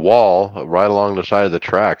wall, right along the side of the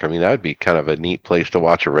track. I mean, that'd be kind of a neat place to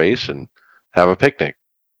watch a race and have a picnic.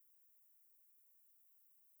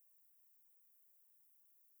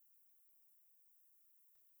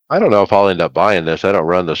 I don't know if I'll end up buying this. I don't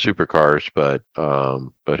run the supercars, but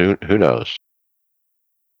who knows?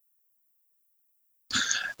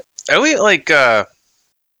 Are we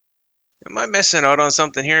am I missing out on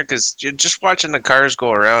something here? Because just watching the cars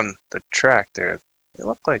go around the track there, they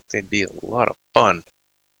look like they'd be a lot of fun.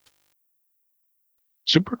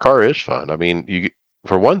 Supercar is fun. I mean,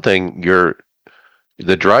 for one thing,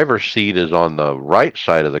 the driver's seat is on the right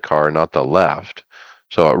side of the car, not the left.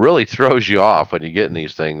 So it really throws you off when you get in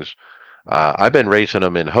these things. I've been racing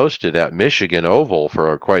them hosted at Michigan Oval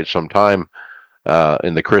for quite some time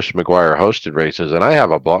in the Chris McGuire hosted races, and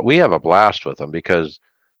we have a blast with them because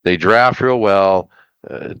they draft real well.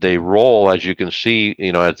 They roll, as you can see,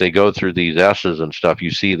 as they go through these S's and stuff.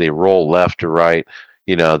 You see they roll left to right.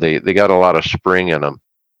 They got a lot of spring in them.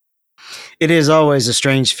 It is always a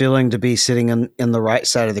strange feeling to be sitting in the right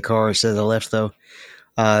side of the car instead of the left, though.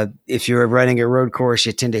 If you're running a road course,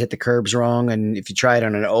 you tend to hit the curbs wrong, and if you try it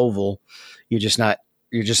on an oval, you're just not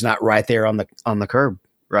right there on the curb,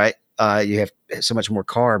 right? You have so much more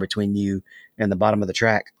car between you and the bottom of the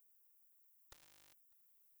track.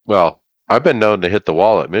 Well, I've been known to hit the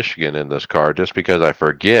wall at Michigan in this car just because I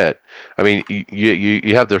forget. I mean,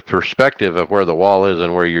 you have the perspective of where the wall is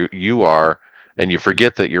and where you are, and you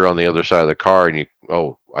forget that you're on the other side of the car, and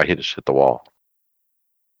I just hit the wall.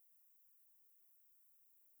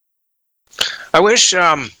 I wish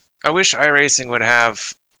iRacing would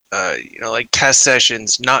have like test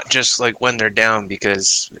sessions, not just like when they're down,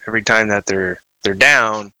 because every time that they're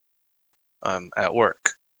down at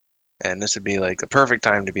work, and this would be like the perfect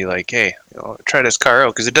time to be like, hey, try this car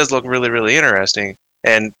out because it does look really, really interesting,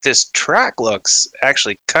 and this track looks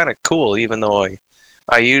actually kind of cool, even though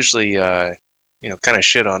I usually kind of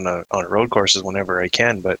shit on road courses whenever I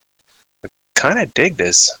can, but I kind of dig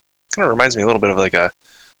this. Kind of reminds me a little bit of like a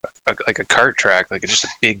like a kart track, like just a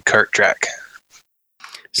big kart track.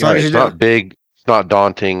 It's not big, it's not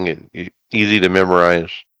daunting, easy to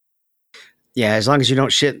memorize. Yeah, as long as you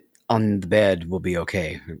don't shit on the bed, we'll be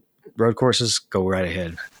okay. Road courses, go right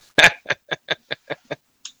ahead.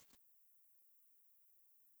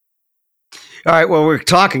 All right, well, we're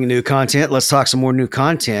talking new content. Let's talk some more new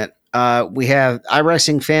content. We have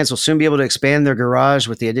iRacing fans will soon be able to expand their garage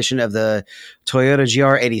with the addition of the Toyota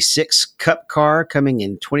GR86 Cup car coming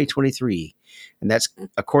in 2023. And that's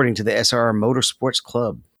according to the SR Motorsports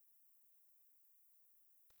Club.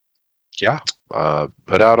 Yeah.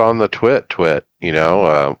 Put out on the twit.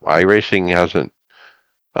 iRacing hasn't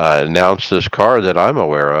announced this car that I'm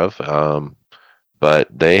aware of, but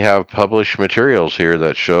they have published materials here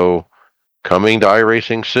that show coming to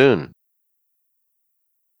iRacing soon.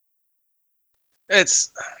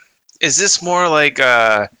 Is this more like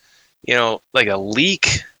like a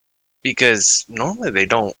leak? Because normally they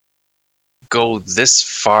don't go this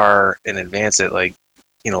far in advance at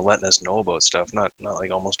letting us know about stuff, not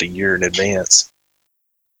like almost a year in advance.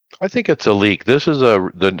 I think it's a leak. This is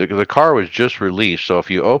the car was just released, so if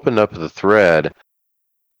you open up the thread,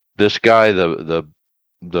 this guy, the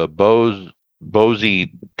Bozy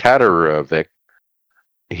Tatarovic,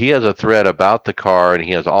 he has a thread about the car, and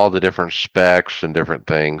he has all the different specs and different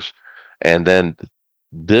things. And then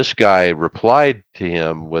this guy replied to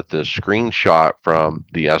him with this screenshot from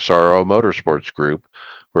the SRO Motorsports Group,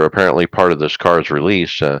 who are apparently part of this car's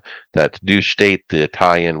release, that do state the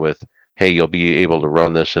tie-in with, hey, you'll be able to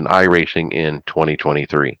run this in iRacing in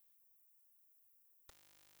 2023.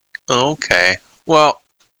 Okay. Well,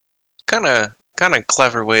 kind of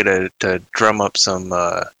clever way to drum up some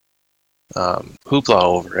hoopla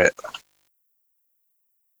over it.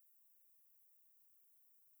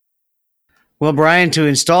 Well, Brian, to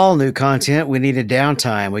install new content, we need a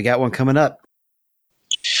downtime. We got one coming up.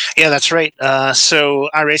 Yeah, that's right. So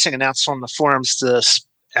iRacing announced on the forums the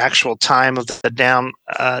actual time of the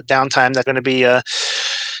downtime they're going to be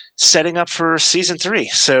setting up for season 3.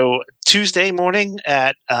 So Tuesday morning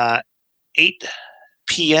at 8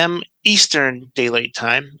 p.m. Eastern Daylight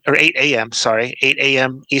Time, or 8 a.m. 8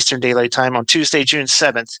 a.m. Eastern Daylight Time on Tuesday, June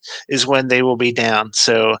 7th is when they will be down.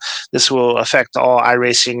 So this will affect all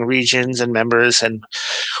iRacing regions and members, and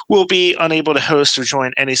will be unable to host or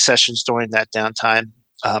join any sessions during that downtime.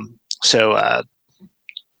 So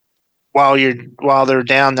while they're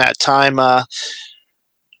down that time,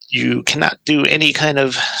 you cannot do any kind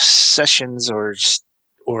of sessions or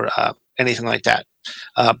anything like that.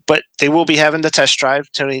 But they will be having the test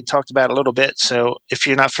drive. Tony talked about it a little bit. So if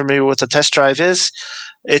you're not familiar with what the test drive is,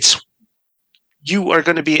 you are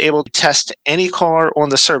going to be able to test any car on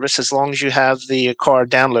the service as long as you have the car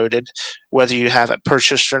downloaded, whether you have it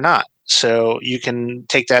purchased or not. So you can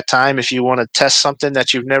take that time if you want to test something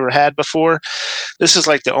that you've never had before. This is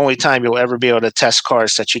like the only time you'll ever be able to test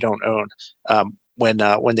cars that you don't own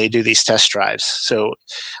when they do these test drives. So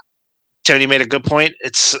Tony made a good point.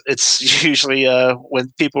 It's usually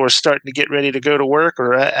when people are starting to get ready to go to work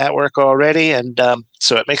or at work already, and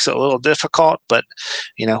so it makes it a little difficult. But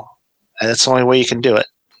that's the only way you can do it.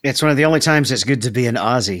 It's one of the only times it's good to be an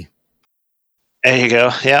Aussie. There you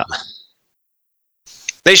go. Yeah.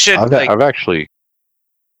 They should. I've actually.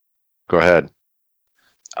 Go ahead.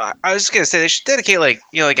 I was just gonna say they should dedicate like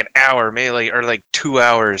an hour, maybe or 2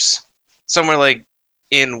 hours, somewhere like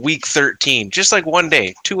in week 13, just like one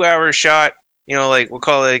day, 2 hour shot. We'll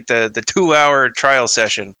call it the 2 hour trial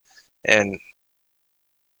session, and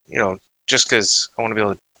just because I want to be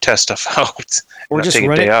able to test stuff out, or just take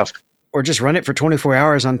a day off, or just run it for 24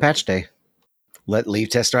 hours on patch day. Leave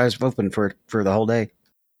test drives open for the whole day.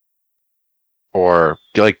 Or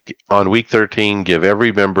like on week 13, give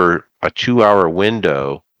every member a 2 hour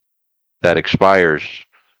window that expires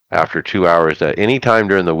after 2 hours. That any time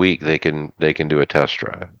during the week they can do a test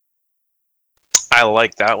drive. I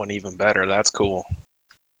like that one even better. That's cool.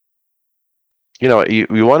 You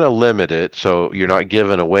want to limit it so you're not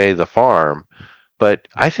giving away the farm, but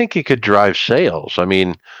I think it could drive sales. I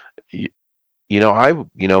mean, if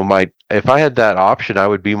I had that option, I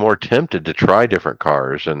would be more tempted to try different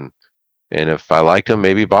cars, and if I liked them,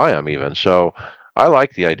 maybe buy them even. So I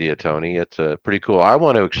like the idea, Tony. It's pretty cool. I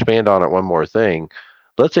want to expand on it one more thing.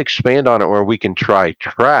 Let's expand on it where we can try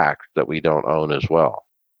tracks that we don't own as well.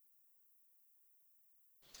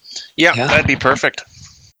 Yeah, that'd be perfect.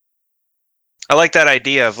 I like that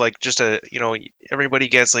idea of just everybody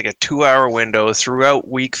gets like a 2 hour window throughout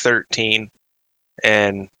week 13,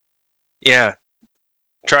 and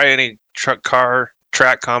try any car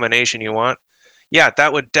track combination you want. Yeah,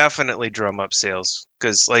 that would definitely drum up sales.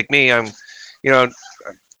 Because like me, I'm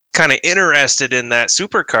kind of interested in that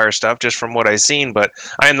supercar stuff just from what I've seen, but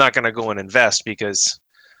I'm not going to go and invest because,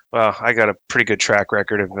 well, I got a pretty good track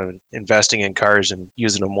record of investing in cars and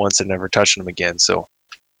using them once and never touching them again. So,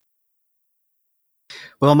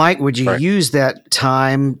 well, Mike, would you use that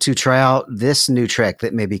time to try out this new track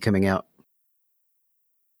that may be coming out?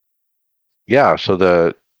 Yeah,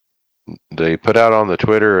 so they put out on the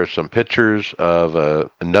Twitter some pictures of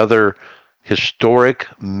another historic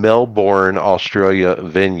Melbourne, Australia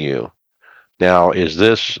venue. Now, is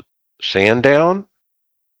this Sandown?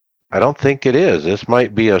 I don't think it is. This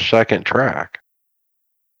might be a second track.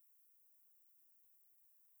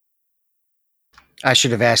 I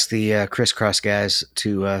should have asked the Crisscross guys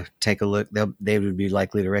to take a look. They would be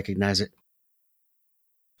likely to recognize it.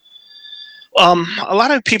 A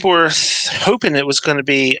lot of people were hoping it was going to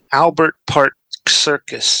be Albert Park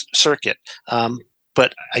Circuit,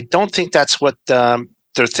 but I don't think that's what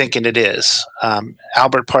they're thinking it is.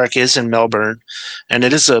 Albert Park is in Melbourne, and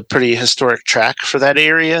it is a pretty historic track for that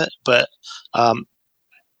area. But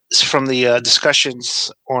from the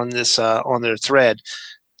discussions on this on their thread,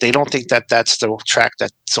 they don't think that that's the track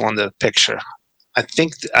that's on the picture. I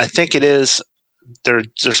think it is. They're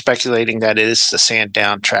speculating that it is the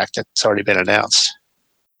Sandown track that's already been announced.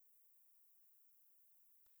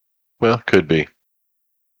 Well, could be.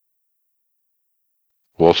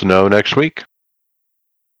 We'll know next week.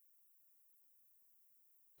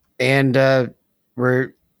 And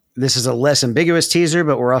this is a less ambiguous teaser,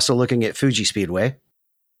 but we're also looking at Fuji Speedway.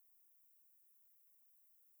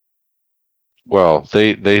 Well,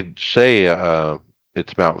 they say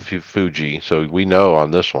it's Mount Fuji, so we know on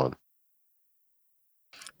this one.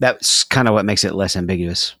 That's kind of what makes it less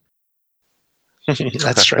ambiguous.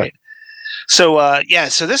 That's right. So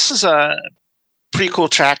so this is a pretty cool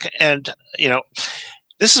track, and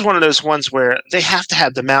this is one of those ones where they have to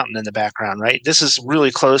have the mountain in the background, right? This is really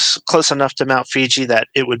close enough to Mount Fuji that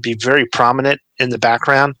it would be very prominent in the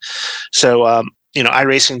background. So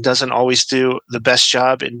iRacing doesn't always do the best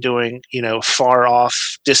job in doing far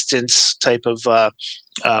off distance type of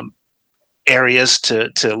areas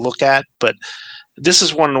to look at, but this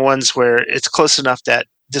is one of the ones where it's close enough that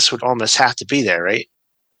this would almost have to be there, right?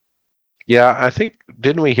 Yeah, I think,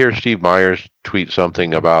 didn't we hear Steve Myers tweet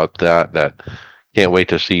something about that can't wait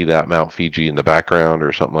to see that Mount Fuji in the background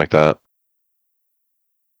or something like that?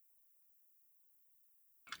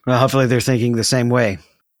 Well, hopefully they're thinking the same way.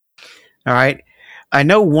 All right. I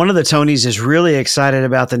know one of the Tonys is really excited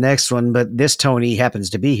about the next one, but this Tony happens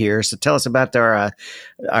to be here. So tell us about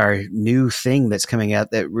our new thing that's coming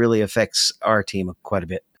out that really affects our team quite a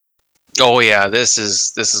bit. Oh yeah, this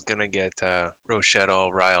is gonna get Rochette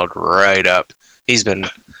all riled right up. He's been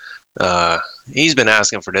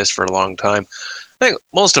asking for this for a long time. I think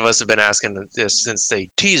most of us have been asking this since they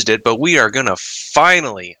teased it, but we are gonna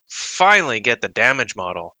finally get the damage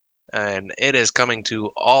model, and it is coming to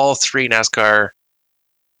all 3 NASCAR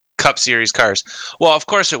Cup Series cars. Well, of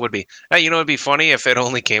course it would be. It'd be funny if it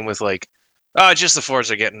only came with just the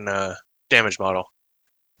Fords are getting a damage model,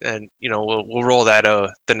 and we'll roll that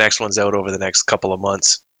the next ones out over the next couple of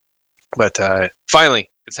months. But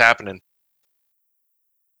finally, it's happening.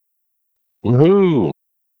 Woohoo!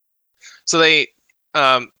 So they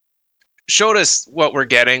showed us what we're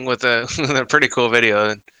getting with a pretty cool video,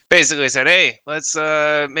 and basically said, "Hey, let's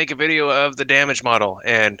make a video of the damage model."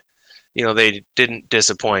 And they didn't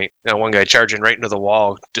disappoint. One guy charging right into the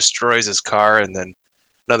wall destroys his car, and then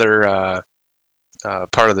another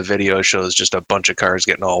part of the video shows just a bunch of cars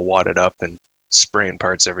getting all wadded up and spraying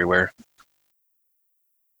parts everywhere.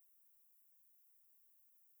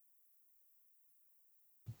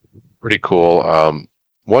 Pretty cool.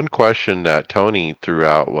 One question that Tony threw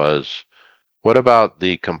out was, what about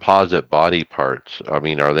the composite body parts? I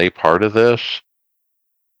mean, are they part of this?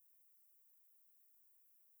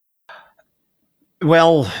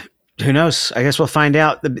 Well, who knows? I guess we'll find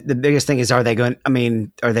out. The biggest thing is, are they going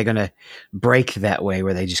to break that way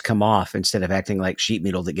where they just come off instead of acting like sheet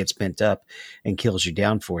metal that gets bent up and kills your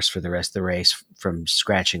downforce for the rest of the race from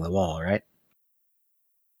scratching the wall, right?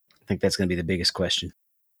 I think that's going to be the biggest question.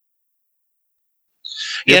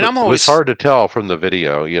 Yeah, and it's hard to tell from the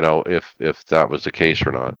video, if that was the case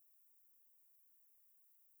or not.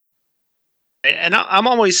 And I'm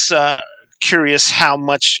always curious how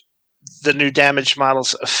much the new damage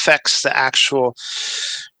models affects the actual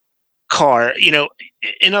car.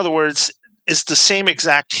 In other words, is the same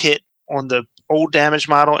exact hit on the old damage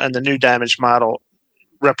model and the new damage model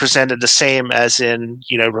represented the same as in,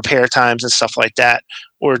 repair times and stuff like that?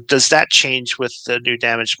 Or does that change with the new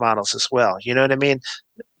damage models as well? You know what I mean?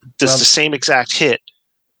 Does the same exact hit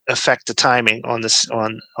affect the timing on this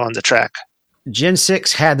on the track? Gen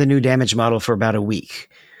 6 had the new damage model for about a week,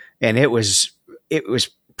 and it was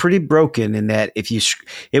pretty broken in that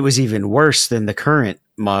it was even worse than the current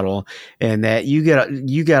model, and that you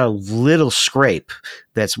get a little scrape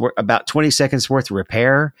that's about 20 seconds worth of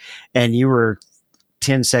repair, and you were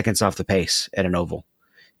 10 seconds off the pace at an oval.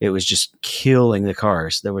 It was just killing the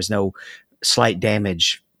cars. There was no slight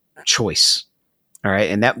damage choice. All right.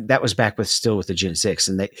 And that was back with the Gen 6.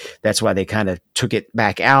 And that's why they kind of took it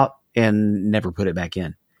back out and never put it back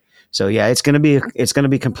in. So yeah, it's going to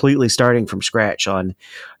be completely starting from scratch on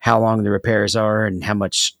how long the repairs are and how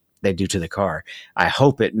much they do to the car. I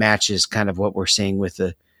hope it matches kind of what we're seeing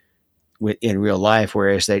in real life,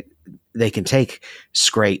 whereas they can take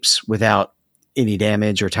scrapes without any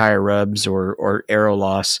damage or tire rubs or aero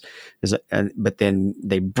loss, but then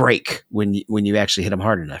they break when you actually hit them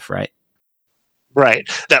hard enough, right? Right.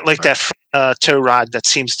 That tow rod that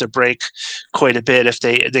seems to break quite a bit if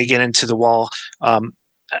they get into the wall,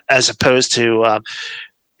 as opposed to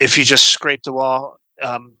if you just scrape the wall.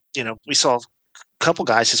 We saw a couple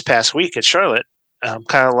guys this past week at Charlotte,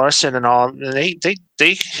 Kyle Larson and all, and they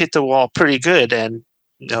hit the wall pretty good, and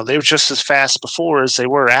they were just as fast before as they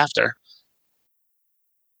were after.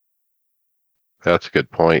 That's a good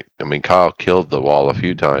point. I mean, Kyle killed the wall a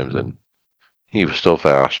few times, and he was still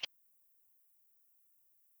fast.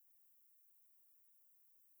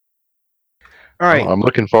 All right. I'm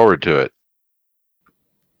looking forward to it.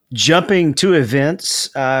 Jumping to events,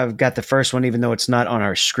 I've got the first one, even though it's not on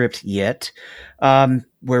our script yet. We're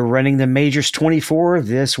running the Majors 24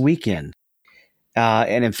 this weekend.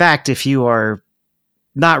 And in fact, if you are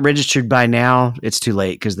not registered by now, it's too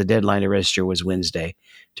late because the deadline to register was Wednesday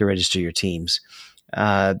to register your teams.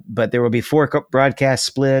 But there will be 4 broadcast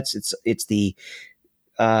splits. It's the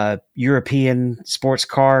European sports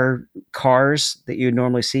cars that you would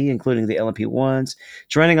normally see, including the LMP1s.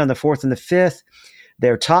 It's running on the 4th and the 5th.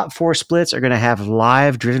 Their top 4 splits are going to have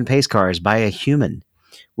live driven pace cars by a human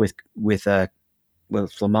with Le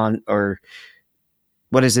Mans, or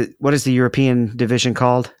what is it? What is the European division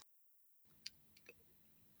called?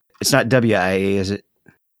 It's not WIA, is it?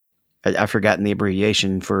 I've forgotten the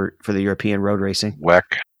abbreviation for the European road racing.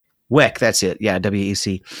 WEC, that's it. Yeah,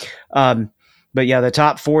 WEC. But yeah, the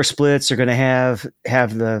top 4 splits are going to have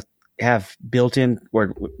built-in,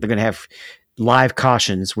 or they're going to have live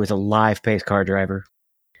cautions with a live pace car driver.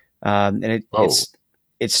 And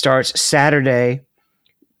it starts Saturday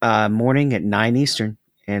morning at 9 Eastern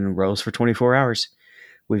and rolls for 24 hours.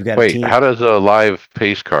 We've got a team. How does a live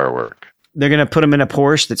pace car work? They're going to put him in a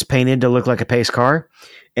Porsche that's painted to look like a pace car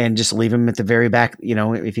and just leave him at the very back.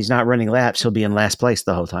 If he's not running laps, he'll be in last place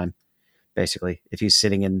the whole time, basically, if he's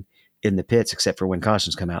sitting in the pits, except for when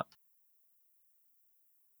cautions come out.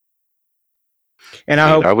 And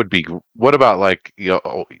I would be. What about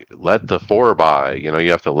let the 4 by? You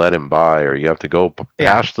have to let him by, or you have to go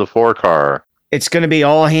past the 4 car. It's going to be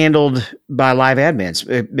all handled by live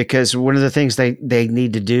admins, because one of the things they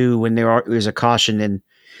need to do when there's a caution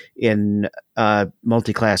in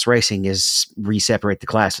multi-class racing is re-separate the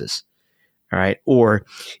classes. All right, or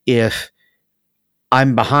if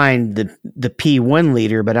I'm behind the P1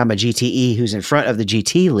 leader, but I'm a GTE who's in front of the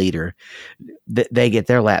GT leader, they get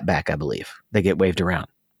their lap back, I believe. They get waved around.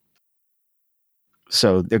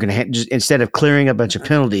 So they're going to, instead of clearing a bunch of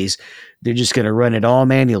penalties, they're just going to run it all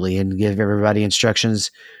manually and give everybody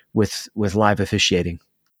instructions with live officiating.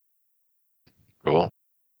 Cool.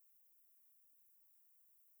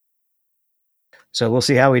 So we'll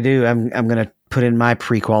see how we do. I'm going to put in my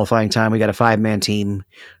pre-qualifying time. We got a 5-man team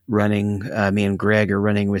running. Me and Greg are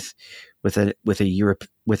running with a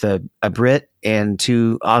Brit and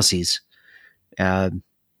 2 Aussies.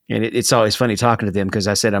 And it's always funny talking to them, because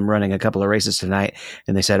I said I'm running a couple of races tonight,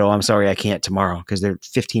 and they said, "Oh, I'm sorry, I can't tomorrow," because they're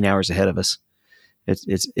 15 hours ahead of us.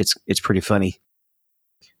 It's pretty funny.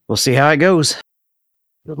 We'll see how it goes.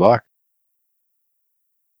 Good luck.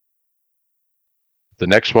 The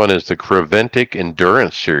next one is the Creventic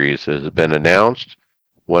Endurance Series. It has been announced.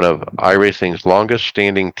 One of iRacing's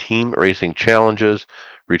longest-standing team racing challenges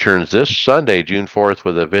returns this Sunday, June 4th,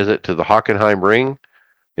 with a visit to the Hockenheim Ring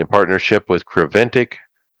in partnership with Creventic,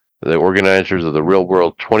 the organizers of the Real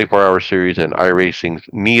World 24-Hour Series and iRacing's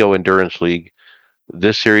Neo Endurance League.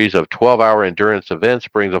 This series of 12-hour endurance events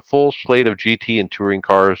brings a full slate of GT and touring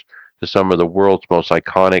cars to some of the world's most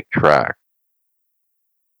iconic tracks.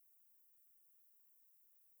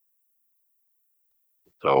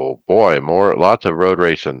 So, boy, lots of road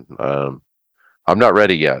racing. I'm not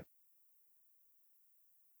ready yet.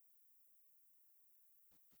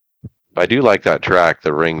 I do like that track,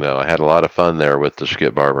 the ring, though. I had a lot of fun there with the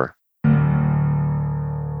Skip Barber.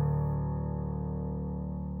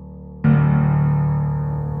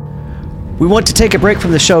 We want to take a break from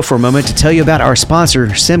the show for a moment to tell you about our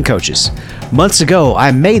sponsor, Sim Coaches. Months ago,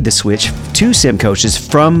 I made the switch to Sim Coaches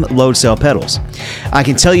from Load Cell pedals. I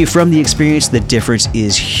can tell you from the experience, the difference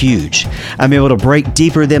is huge. I'm able to brake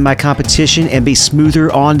deeper than my competition and be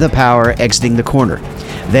smoother on the power exiting the corner.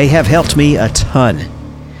 They have helped me a ton.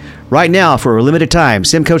 Right now, for a limited time,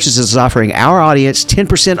 Sim Coaches is offering our audience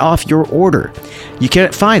 10% off your order. You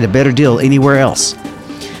can't find a better deal anywhere else.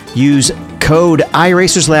 Use code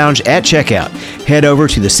iRacersLounge at checkout. Head over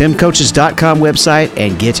to the simcoaches.com website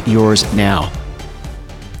and get yours now.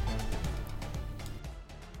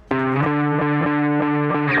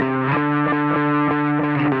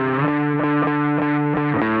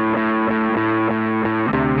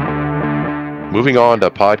 Moving on to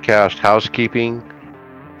podcast housekeeping.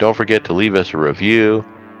 Don't forget to leave us a review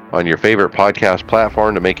on your favorite podcast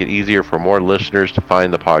platform to make it easier for more listeners to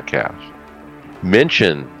find the podcast.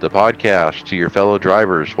 Mention the podcast to your fellow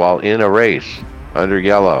drivers while in a race under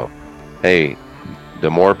yellow. Hey, the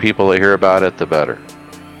more people that hear about it, the better.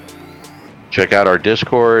 Check out our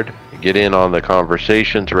Discord, get in on the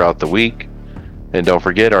conversation throughout the week, and don't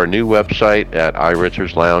forget our new website at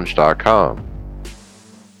iRacersLounge.com.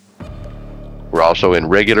 We're also in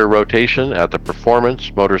regular rotation at the Performance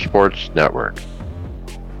Motorsports Network.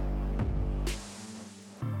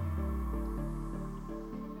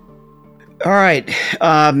 All right.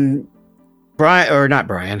 Brian, or not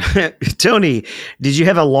Brian, Tony, did you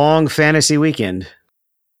have a long fantasy weekend?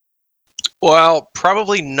 Well,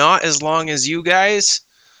 probably not as long as you guys,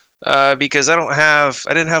 because I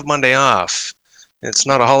didn't have Monday off. It's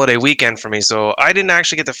not a holiday weekend for me, so I didn't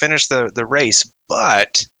actually get to finish the race.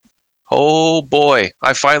 But oh boy,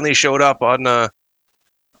 I finally showed up on the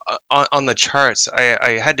charts.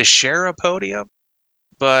 I had to share a podium,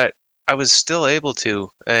 but I was still able to,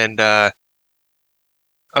 and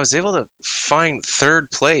I was able to find third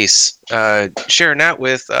place, sharing that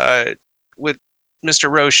with Mr.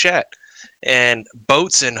 Rochette and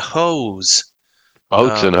Boats and Hose.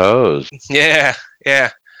 Boats and Hose. Yeah,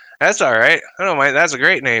 that's all right. I don't mind. That's a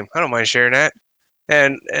great name. I don't mind sharing that.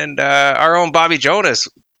 And our own Bobby Jonas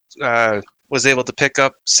was able to pick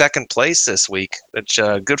up second place this week, which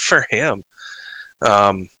good for him.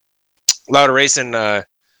 Louder Racing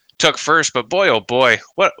took first, but boy, oh boy,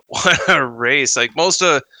 what a race. Like most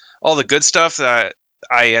of all the good stuff that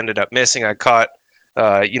I ended up missing, I caught,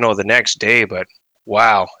 the next day, but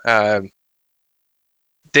wow.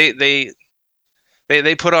 They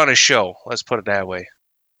put on a show. Let's put it that way.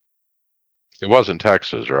 It wasn't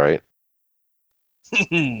Texas, right?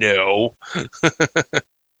 No.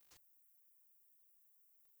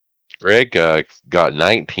 Greg got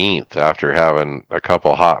 19th after having a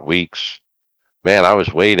couple hot weeks. Man, I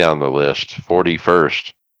was way down the list,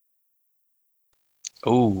 41st.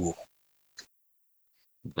 Ooh.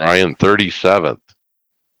 Brian, 37th.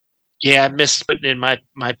 Yeah, I missed putting in my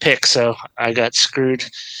pick, so I got screwed.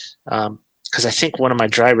 Because I think one of my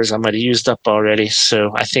drivers I might have used up already.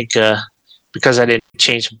 So I think because I didn't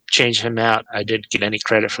change him out, I didn't get any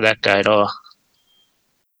credit for that guy at all.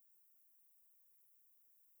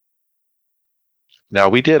 Now,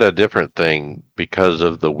 we did a different thing because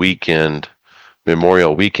of the weekend,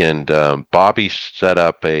 Memorial Weekend. Bobby set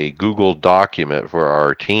up a Google document for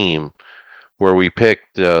our team where we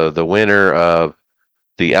picked the winner of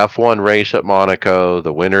the F1 race at Monaco,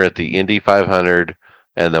 the winner at the Indy 500,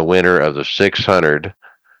 and the winner of the 600.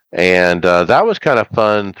 And that was kind of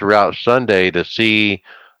fun throughout Sunday to see,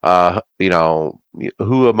 who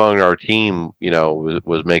among our team,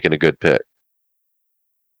 was making a good pick.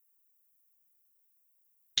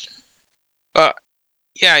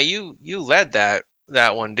 Yeah, you led that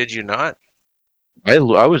one, did you not? I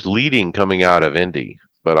was leading coming out of Indy,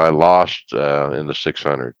 but I lost in the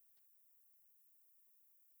 600.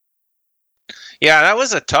 Yeah, that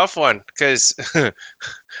was a tough one because,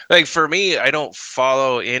 like, for me, I don't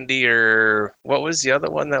follow Indy or what was the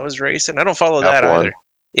other one that was racing? I don't follow that F1. either.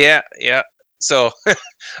 Yeah. So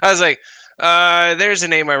I was like, there's a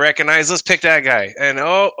name I recognize. Let's pick that guy. And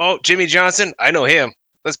oh, Jimmy Johnson, I know him.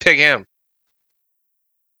 Let's pick him.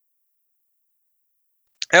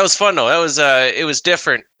 That was fun though. That was it was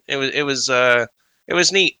different. It was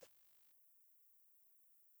neat.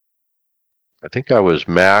 I think I was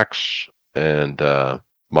Max and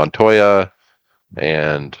Montoya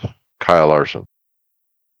and Kyle Larson.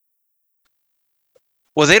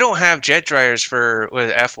 Well, they don't have jet dryers with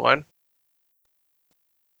F1.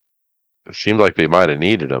 It seemed like they might have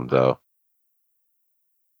needed them though.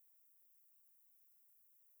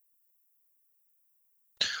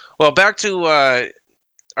 Well, back to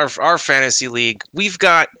our fantasy league. We've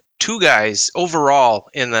got two guys overall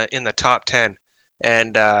in the top 10,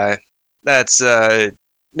 and That's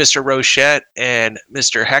Mr. Rochette and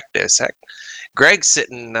Mr. Hectus. Greg's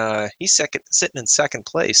sitting in second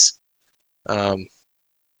place,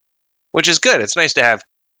 which is good. It's nice to have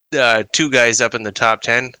two guys up in the top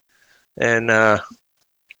 10 and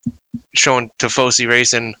showing Tifosi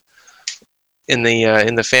Racing in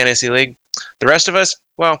the fantasy league. The rest of us,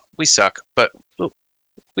 well, we suck, but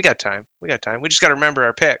we got time. We just got to remember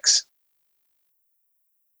our picks.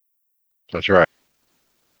 That's right.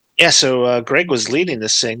 Yeah, so Greg was leading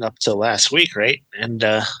this thing up till last week, right? And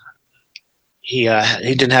he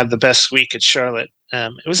didn't have the best week at Charlotte.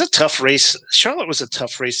 It was a tough race. Charlotte was a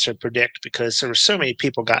tough race to predict because there were so many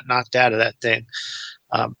people got knocked out of that thing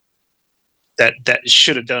that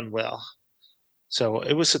should have done well. So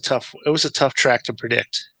it was a tough track to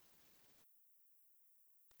predict.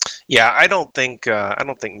 Yeah, I don't think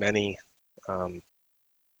many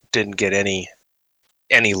didn't get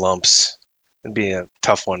any lumps. It'd be a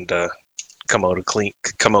tough one to come out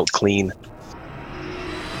clean.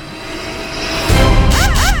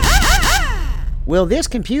 Will this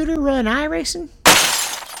computer run iRacing?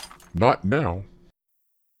 Not now.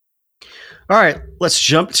 All right, let's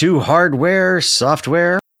jump to hardware,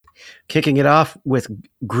 software. Kicking it off with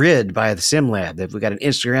Grid by the SimLab. We've got an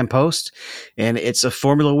Instagram post, and it's a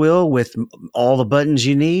formula wheel with all the buttons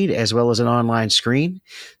you need, as well as an online screen.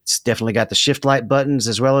 It's definitely got the shift light buttons,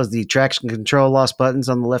 as well as the traction control loss buttons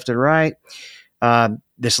on the left and right.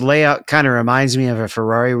 This layout kind of reminds me of a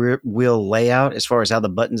Ferrari wheel layout as far as how the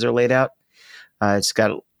buttons are laid out. It's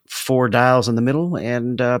got 4 dials in the middle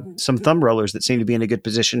and some thumb rollers that seem to be in a good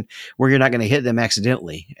position where you're not going to hit them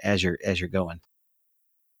accidentally as you're going.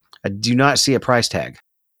 I do not see a price tag.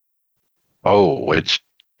 Oh, it's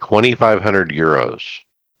 2,500 euros.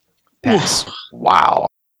 Pass. Wow.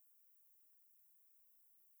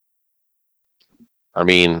 I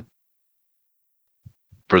mean,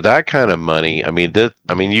 for that kind of money, I mean,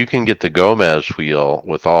 you can get the Gomez wheel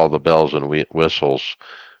with all the bells and whistles,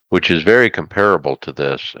 which is very comparable to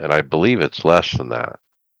this, and I believe it's less than that.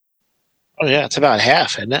 Oh yeah, it's about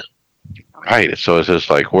half, isn't it? Right. So it's just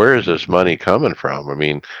like, where is this money coming from? I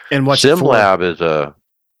mean, And what's SimLab is a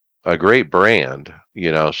great brand,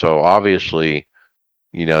 so obviously,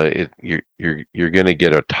 you're going to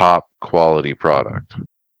get a top quality product.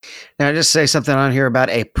 Now, I just say something on here about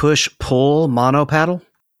a push-pull mono paddle.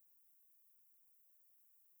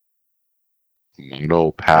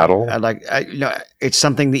 No paddle? It's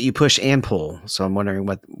something that you push and pull. So I'm wondering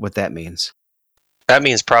what that means. That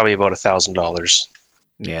means probably about $1,000.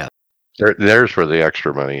 Yeah. There's where the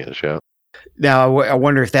extra money is, yeah. Now, I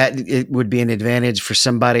wonder if it would be an advantage for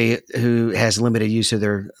somebody who has limited use of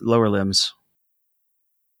their lower limbs.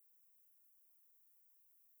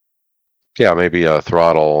 Yeah, maybe a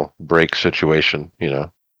throttle brake situation,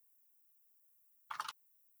 Well,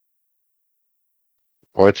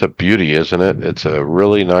 it's a beauty, isn't it? It's a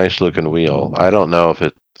really nice looking wheel. I don't know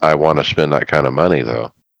if I want to spend that kind of money,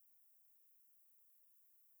 though.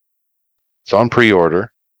 It's on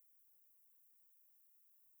pre-order.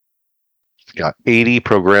 It's got 80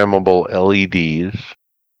 programmable LEDs.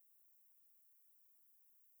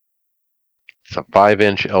 It's a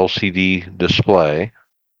 5-inch LCD display.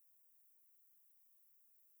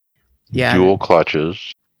 Yeah. Dual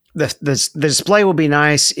clutches. The display will be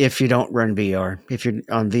nice if you don't run VR. If you're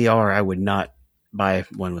on VR, I would not buy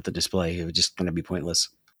one with the display. It would just going to be pointless.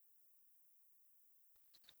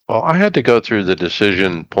 Well, I had to go through the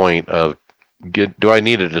decision point of do I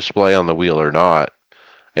need a display on the wheel or not?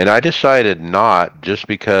 And I decided not, just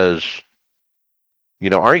because,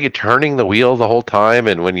 aren't you turning the wheel the whole time?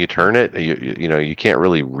 And when you turn it, you can't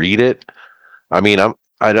really read it. I mean,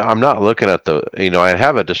 I'm not looking at I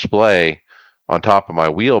have a display on top of my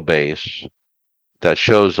wheelbase that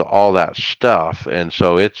shows all that stuff. And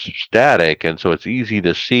so it's static. And so it's easy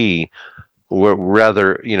to see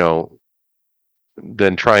rather,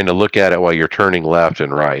 than trying to look at it while you're turning left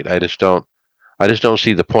and right. I just don't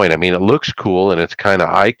see the point. I mean, it looks cool and it's kind of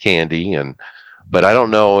eye candy, but I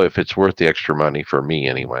don't know if it's worth the extra money for me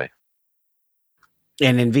anyway.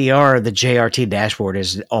 And in VR, the JRT dashboard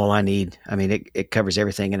is all I need. I mean, it covers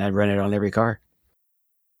everything, and I'd run it on every car.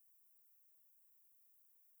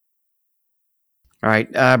 All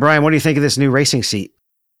right, Brian, what do you think of this new racing seat?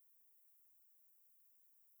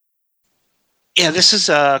 Yeah, this is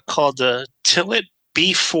called the Tillett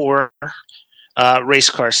B4 race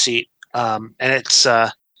car seat. And it's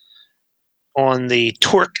on the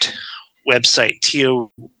Torqued website,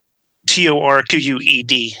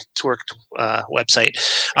 TORQUED, Torqued website.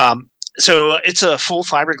 So it's a full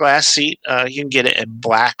fiberglass seat. You can get it in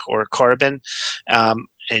black or carbon.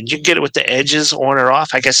 and you can get it with the edges on or off.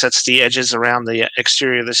 I guess that's the edges around the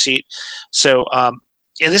exterior of the seat. So, and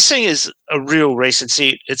this thing is a real racing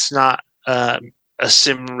seat. It's not a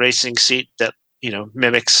sim racing seat that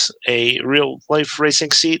mimics a real life racing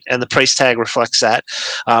seat, and the price tag reflects that,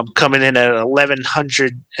 coming in at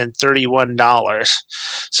 $1,131.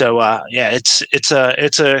 So yeah, it's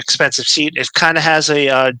a expensive seat. It kind of has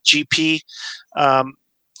a GP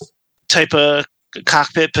type of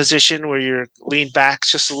cockpit position where you're leaned back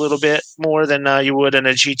just a little bit more than you would in a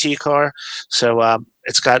GT car. So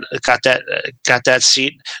it's got that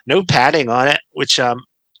seat, no padding on it, which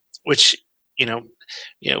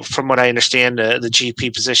from what I understand, the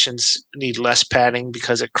GP positions need less padding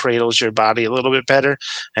because it cradles your body a little bit better,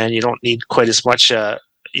 and you don't need quite as much. You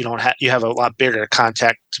have a lot bigger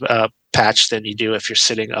contact patch than you do if you're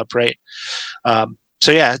sitting upright.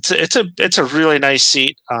 So yeah, it's a really nice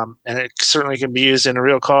seat, and it certainly can be used in a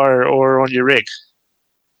real car or on your rig.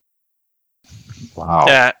 Wow.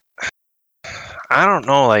 Yeah, I don't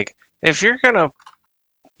know. Like, if you're gonna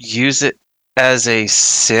use it as a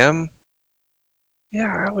sim,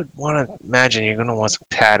 yeah, I would want to imagine you're gonna want some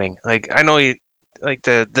padding. Like, I know you like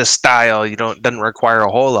the style. Doesn't require a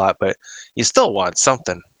whole lot, but you still want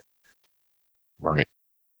something. Right.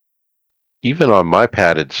 Even on my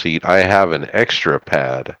padded seat, I have an extra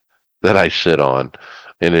pad that I sit on,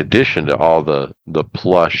 in addition to all the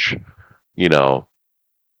plush,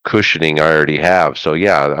 cushioning I already have. So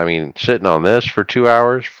yeah, I mean, sitting on this for 2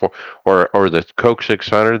 hours, or the Coke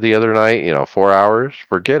 600 the other night, 4 hours,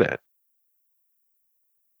 forget it.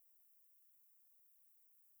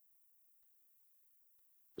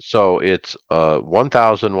 So it's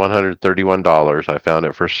 $1,131. I found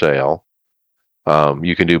it for sale.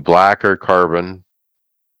 You can do black or carbon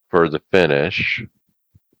for the finish.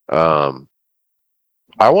 I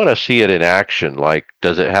want to see it in action. Like,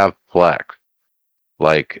 does it have flex?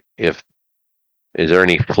 Like, is there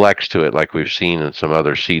any flex to it like we've seen in some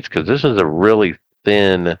other seats? Because this is a really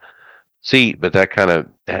thin seat, but that kind of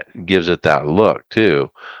gives it that look too.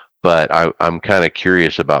 But I'm kind of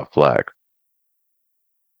curious about flex.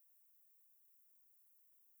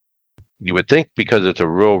 You would think because it's a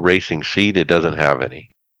real racing seat, it doesn't have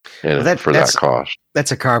any, and Well, for that cost.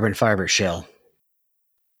 That's a carbon fiber shell.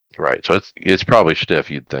 Right. So it's probably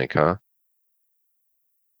stiff, you'd think, huh?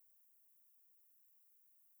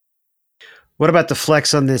 What about the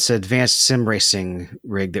flex on this advanced sim racing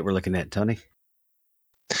rig that we're looking at, Tony?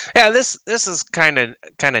 Yeah, this is kind of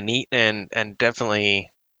neat and definitely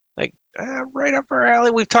like right up our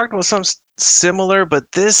alley. We've talked about some similar,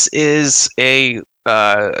 but this is a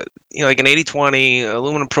like an 80/20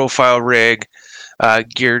 aluminum profile rig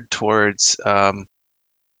geared towards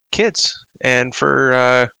kids, and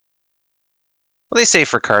for well, they say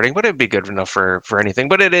for karting, but it'd be good enough for anything.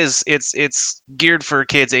 But it's geared for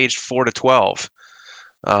kids aged 4 to 12.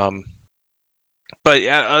 But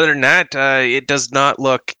other than that, it does not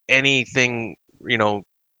look anything real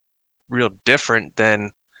different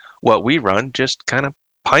than what we run. Just kind of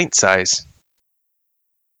pint size.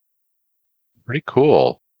 Pretty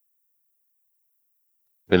cool.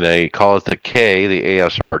 And they call it the K, the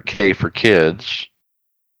ASRK for kids.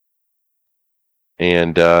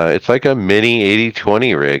 And it's like a mini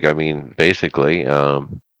 80/20 rig. I mean, basically,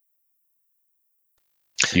 you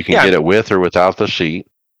can get it with or without the seat.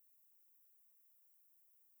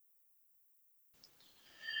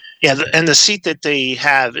 Yeah, and the seat that they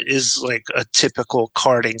have is like a typical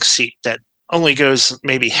karting seat that only goes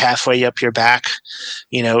maybe halfway up your back.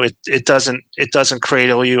 It doesn't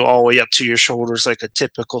cradle you all the way up to your shoulders like a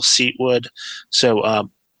typical seat would. So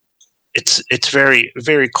it's very,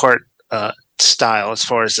 very kart style as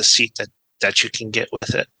far as the seat that you can get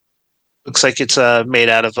with it. Looks like it's made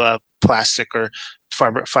out of plastic or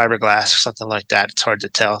fiberglass or something like that. It's hard to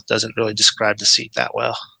tell. It doesn't really describe the seat that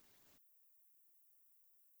well.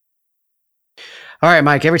 All right,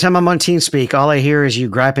 Mike, every time I'm on TeamSpeak, all I hear is you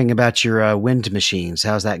griping about your wind machines.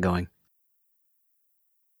 How's that going?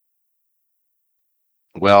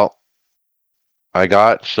 Well, I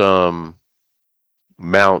got some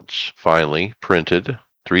mounts finally printed,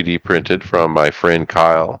 3D printed from my friend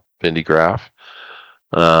Kyle Pendygraph,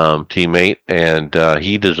 teammate, and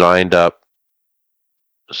he designed up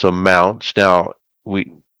some mounts. Now,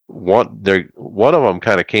 one of them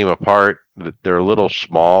kind of came apart. They're a little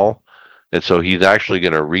small. And so he's actually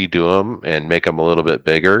going to redo them and make them a little bit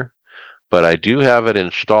bigger. But I do have it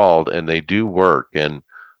installed, and they do work. And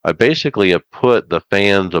I basically have put the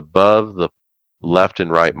fans above the left and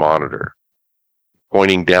right monitor,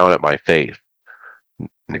 pointing down at my face.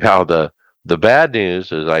 Now, the bad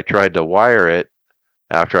news is I tried to wire it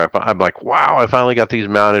after I'm like, wow, I finally got these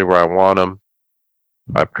mounted where I want them.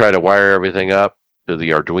 I've tried to wire everything up to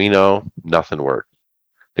the Arduino. Nothing works.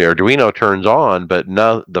 The Arduino turns on, but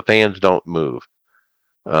the fans don't move.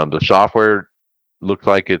 The software looks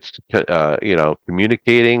like it's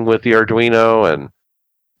communicating with the Arduino,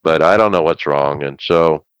 but I don't know what's wrong. And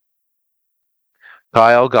so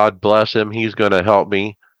Kyle, God bless him, he's going to help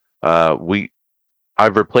me.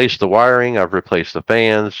 I've replaced the wiring, I've replaced the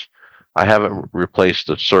fans, I haven't replaced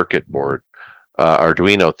the circuit board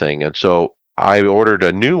Arduino thing, and so I ordered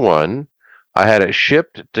a new one. I had it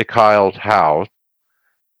shipped to Kyle's house.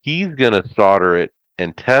 He's going to solder it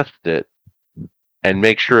and test it and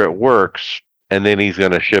make sure it works, and then he's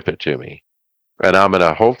going to ship it to me. And I'm going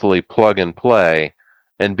to hopefully plug and play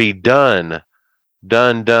and be done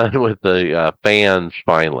with the fans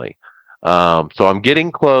finally. So I'm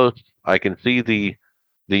getting close. I can see the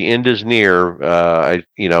end is near.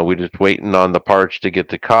 We're just waiting on the parts to get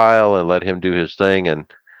to Kyle and let him do his thing, and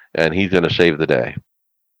he's going to save the day.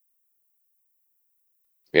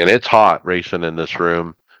 And it's hot racing in this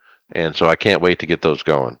room, and so I can't wait to get those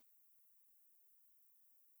going.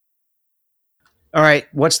 All right,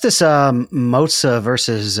 what's this Moza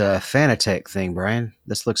versus Fanatec thing, Brian?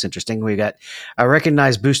 This looks interesting. I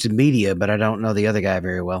recognize Boosted Media, but I don't know the other guy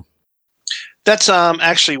very well. That's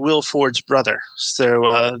actually Will Ford's brother.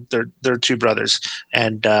 So they're two brothers,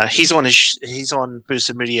 and he's on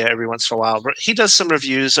Boosted Media every once in a while. But he does some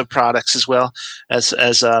reviews of products as well as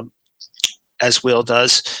Will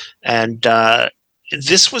does. And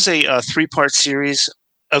this was a 3-part series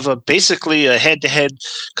of basically a head-to-head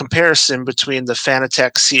comparison between the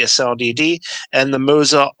Fanatec CSL-DD and the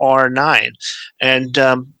Moza R9, and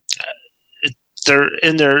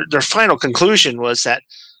their final conclusion was that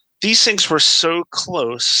these things were so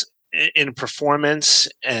close in performance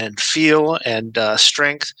and feel and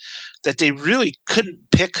strength that they really couldn't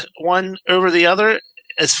pick one over the other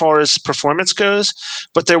as far as performance goes,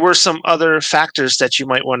 but there were some other factors that you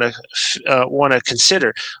might want to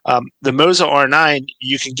consider. The Moza R9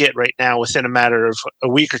 you can get right now within a matter of a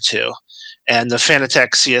week or two, and the Fanatec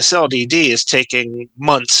CSL-DD is taking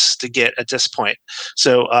months to get at this point.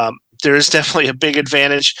 So there is definitely a big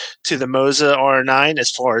advantage to the Moza R9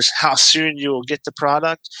 as far as how soon you will get the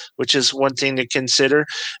product, which is one thing to consider.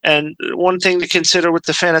 And one thing to consider with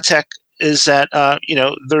the Fanatec is that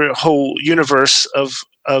their whole universe of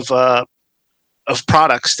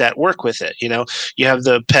products that work with it. You have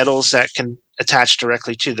the pedals that can attach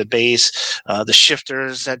directly to the base, the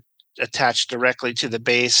shifters that attach directly to the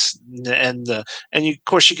base, and of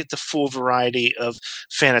course you get the full variety of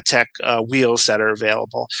Fanatec wheels that are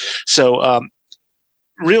available. So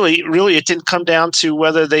really, it didn't come down to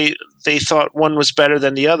whether they thought one was better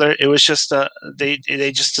than the other. It was just they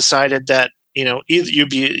just decided that either you'd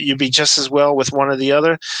be just as well with one or the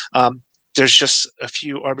other. There's just a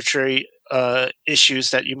few arbitrary issues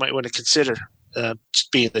that you might want to consider,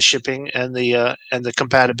 being the shipping and the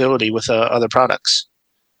compatibility with other products.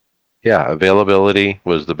 Yeah, availability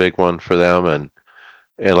was the big one for them, and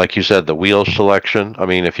like you said, the wheel selection. I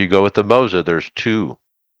mean, if you go with the Moza, there's two.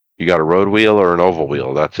 You got a road wheel or an oval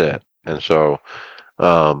wheel. That's it. And so,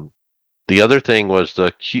 the other thing was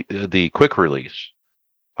the quick release.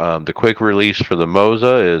 The quick release for the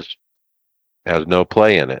Moza has no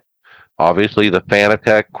play in it. Obviously, the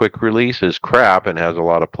Fanatec quick release is crap and has a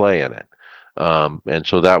lot of play in it, and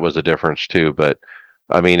so that was a difference too. But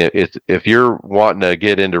I mean, if you're wanting to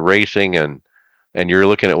get into racing and you're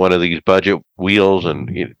looking at one of these budget wheels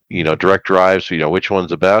and direct drives, which one's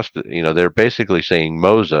the best? They're basically saying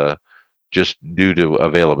Moza just due to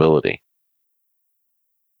availability.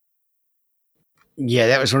 Yeah,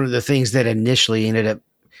 that was one of the things that initially ended up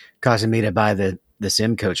causing me to buy the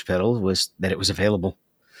Sim Coach pedal, was that it was available,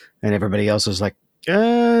 and everybody else was like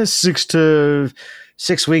 6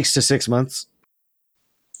 weeks to 6 months.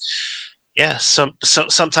 Yeah,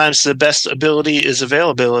 sometimes the best ability is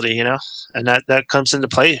availability, and that comes into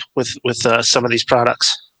play with some of these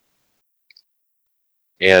products.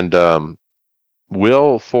 And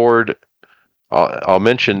Will Ford, I'll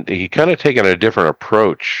mention, he kind of taken a different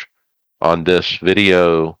approach on this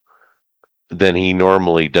video than he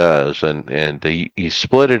normally does, and he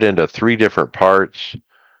split it into 3 different parts.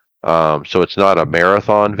 So it's not a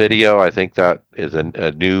marathon video. I think that is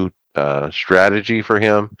a new strategy for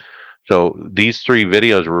him. So these 3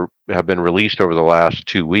 videos have been released over the last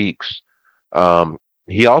 2 weeks.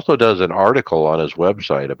 He also does an article on his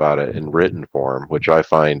website about it in written form, which I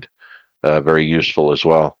find very useful as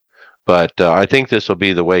well. But I think this will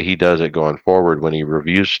be the way he does it going forward when he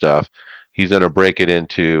reviews stuff. He's going to break it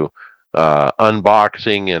into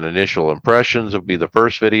unboxing and initial impressions will be the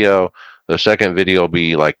first video. The second video will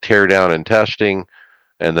be like tear down and testing.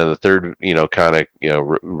 and then the third, kind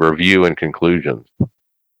of, review and conclusions.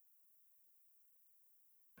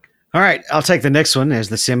 All right, I'll take the next one as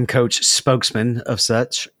the Sim Coach spokesman of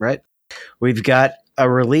such, right? We've got a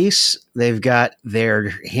release. They've got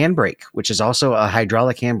their handbrake, which is also a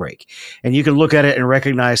hydraulic handbrake. And you can look at it and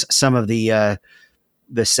recognize some of the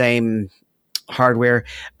same hardware.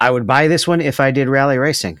 I would buy this one if I did rally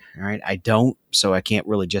racing. All right. I don't, so I can't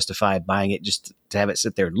really justify buying it just to have it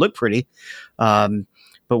sit there and look pretty. But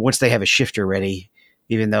once they have a shifter ready,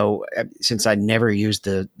 even though since I never used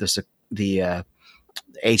the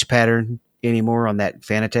H pattern anymore on that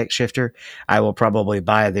Fanatec shifter, I will probably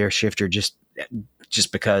buy their shifter just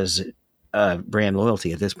because brand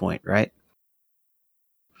loyalty at this point, right?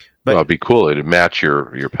 But it'd be cool. It'd match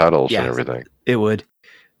your pedals and everything. It would.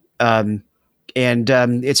 And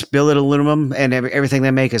it's billet aluminum, and everything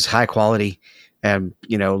they make is high quality, and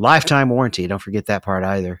lifetime warranty. Don't forget that part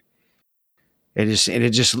either. It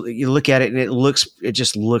just you look at it and it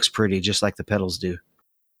just looks pretty, just like the pedals do.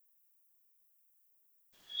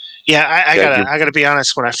 Yeah, I gotta be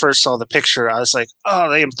honest. When I first saw the picture, I was like, "Oh,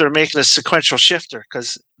 they're making a sequential shifter,"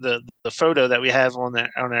 because the photo that we have on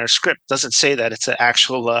our script doesn't say that it's an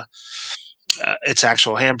actual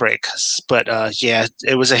handbrake. But yeah,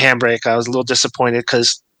 it was a handbrake. I was a little disappointed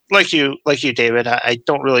because, like you, David, I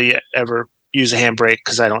don't really ever use a handbrake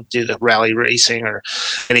because I don't do the rally racing or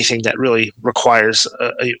anything that really requires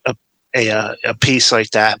a piece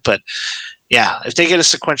like that. But yeah, if they get a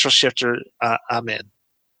sequential shifter, I'm in.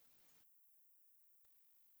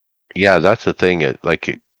 Yeah, that's the thing.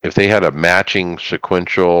 If they had a matching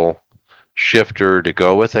sequential shifter to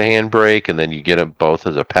go with a handbrake, and then you get them both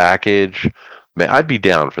as a package, man, I'd be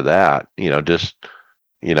down for that. You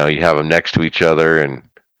have them next to each other, and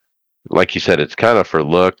like you said, it's kind of for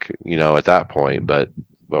look, at that point. But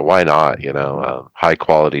why not? High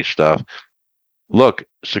quality stuff. Look,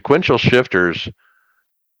 sequential shifters.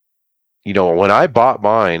 When I bought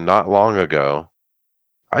mine not long ago,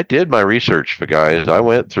 I did my research, guys. I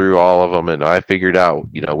went through all of them and I figured out,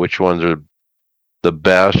 which ones are the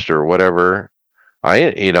best or whatever. For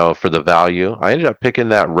the value, I ended up picking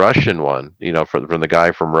that Russian one, from the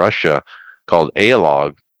guy from Russia called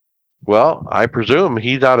Alog. Well, I presume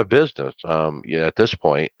he's out of business, at this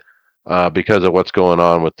point, because of what's going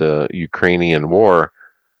on with the Ukrainian war.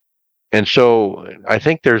 And so I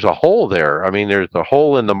think there's a hole there. I mean, there's a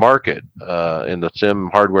hole in the market, in the sim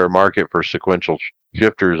hardware market for sequential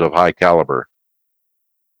shifters of high caliber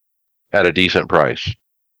at a decent price.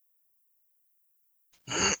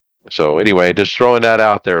 So anyway, just throwing that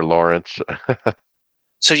out there, Lawrence.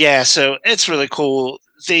 So it's really cool.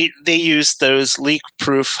 They use those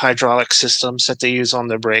leak-proof hydraulic systems that they use on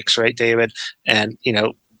their brakes, right, David? And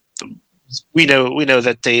we know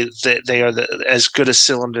that they are as good as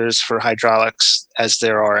cylinders for hydraulics as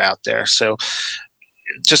there are out there. So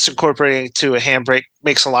just incorporating it to a handbrake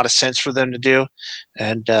makes a lot of sense for them to do.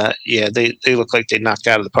 And they look like they knocked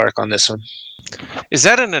out of the park on this one. Is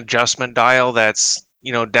that an adjustment dial that's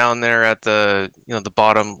down there at the the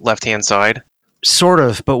bottom left hand side? Sort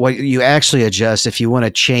of, but what you actually adjust, if you want to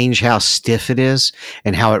change how stiff it is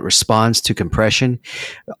and how it responds to compression,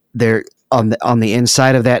 there on the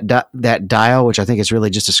inside of that dial, which I think is really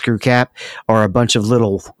just a screw cap, are a bunch of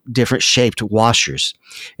little different shaped washers,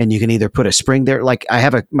 and you can either put a spring there. Like I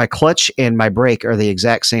have my clutch and my brake are the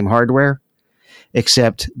exact same hardware,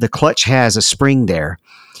 except the clutch has a spring there,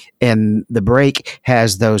 and the brake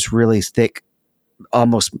has those really thick,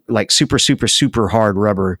 almost like super hard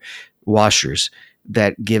rubber washers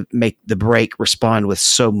that make the brake respond with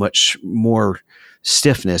so much more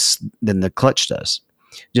stiffness than the clutch does,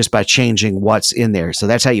 just by changing what's in there. So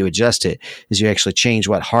that's how you adjust it, is you actually change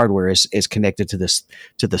what hardware is connected to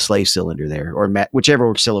the slave cylinder there, or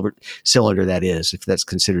whichever cylinder that is, if that's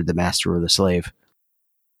considered the master or the slave.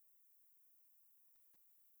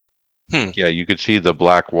 Yeah, you could see the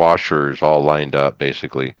black washers all lined up,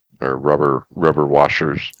 basically, or rubber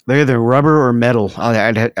washers. They're either rubber or metal.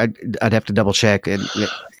 I'd have to double check. And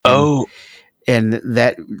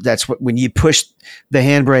that's what, when you push the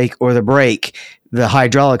handbrake or the brake, the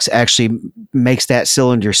hydraulics actually makes that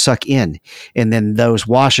cylinder suck in, and then those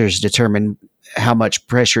washers determine how much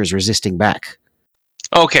pressure is resisting back.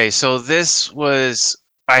 Okay, so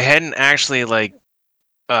I hadn't actually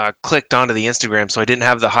clicked onto the Instagram, so I didn't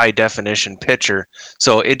have the high definition picture.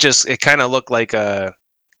 So it kind of looked like a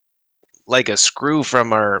screw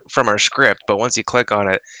from our script, but once you click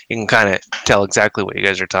on it, you can kind of tell exactly what you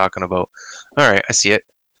guys are talking about. All right, I see it.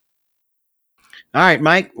 All right,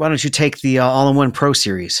 Mike, why don't you take the All-in-One Pro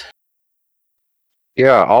series?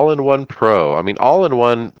 Yeah, All-in-One Pro. I mean,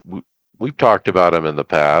 All-in-One, we've talked about them in the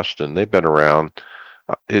past, and they've been around.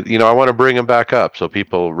 I want to bring them back up so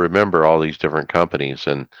people remember all these different companies,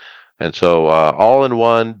 and so all in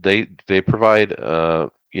one, they provide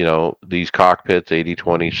these cockpits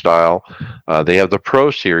 80/20 style. They have the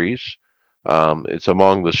Pro Series. It's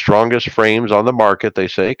among the strongest frames on the market, they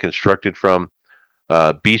say, constructed from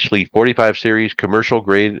Beachley 45 series commercial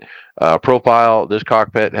grade profile. This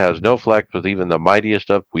cockpit has no flex with even the mightiest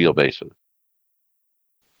of wheelbases.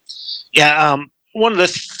 Yeah, one of the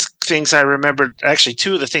things I remembered, actually,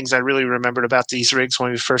 two of the things I really remembered about these rigs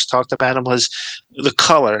when we first talked about them was the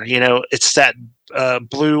color. It's that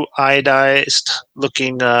blue iodized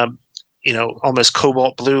looking, almost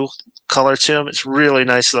cobalt blue color to them. It's really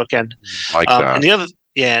nice looking. Like that.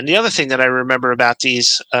 And the other thing that I remember about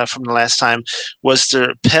these from the last time was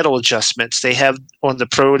their pedal adjustments. They have on the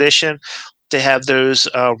Pro Edition, they have those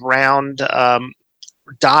round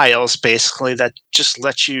dials basically that just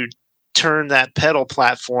let you turn that pedal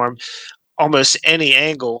platform almost any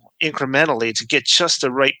angle incrementally to get just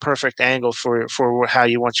the right perfect angle for how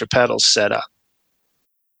you want your pedals set up.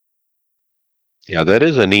 Yeah, that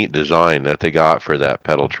is a neat design that they got for that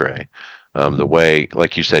pedal tray. The way,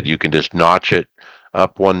 like you said, you can just notch it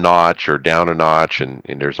up one notch or down a notch, and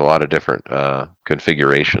there's a lot of different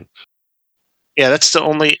configurations. Yeah, that's the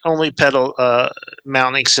only pedal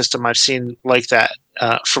mounting system I've seen like that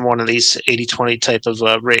from one of these 80/20 type of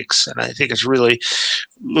rigs, and I think it's really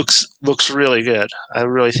looks really good. I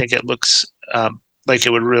really think it looks like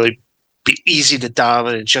it would really be easy to dial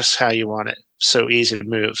in just how you want it. So easy to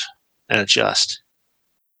move and adjust.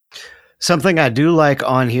 Something I do like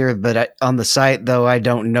on here, but on the site, though, I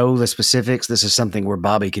don't know the specifics. This is something where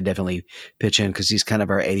Bobby could definitely pitch in because he's kind of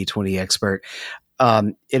our 80/20 expert.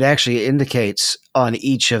 It actually indicates on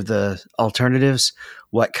each of the alternatives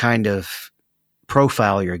what kind of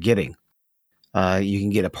profile you're getting. You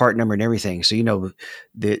can get a part number and everything, so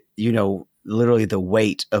literally the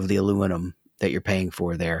weight of the aluminum that you're paying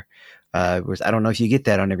for there. I don't know if you get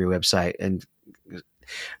that on every website, and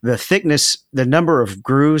the thickness, the number of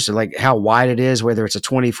grooves, like how wide it is, whether it's a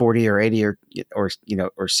 20, 40, or 80, or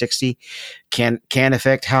 60, can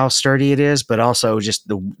affect how sturdy it is. But also just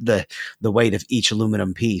the weight of each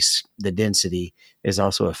aluminum piece, the density is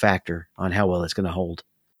also a factor on how well it's going to hold.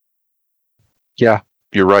 Yeah,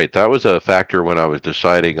 you're right. That was a factor when I was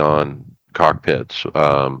deciding on cockpits.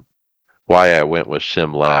 Why I went with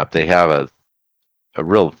SimLab. They have a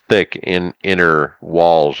real thick inner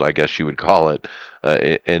walls, I guess you would call it,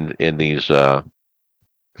 in these 45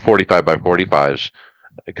 by 45s,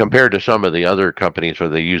 compared to some of the other companies where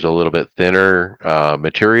they use a little bit thinner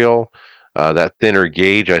material. That thinner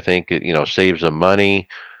gauge, I think, saves them money.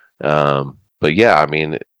 But yeah, I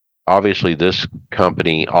mean, obviously this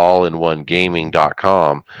company,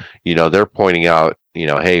 allinOneGaming.com, they're pointing out,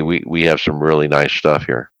 hey, we have some really nice stuff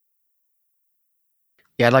here.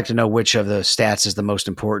 Yeah, I'd like to know which of the stats is the most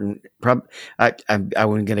important. I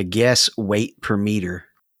was going to guess weight per meter,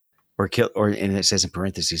 and it says in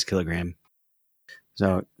parentheses kilogram.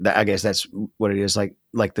 So I guess that's what it is. Like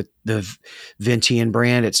the Ventian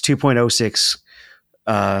brand, it's 2.06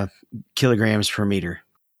 kilograms per meter.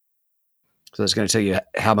 So it's going to tell you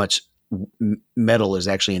how much metal is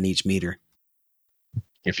actually in each meter.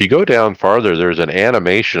 If you go down farther, there's an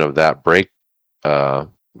animation of that brake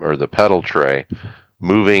or the pedal tray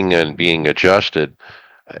moving and being adjusted.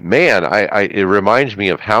 Man, it reminds me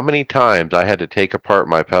of how many times I had to take apart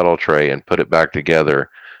my pedal tray and put it back together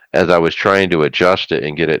as I was trying to adjust it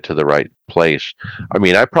and get it to the right place. I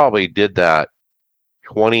mean, I probably did that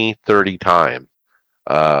 20, 30 times,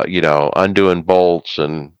 undoing bolts,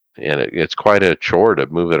 and it's quite a chore to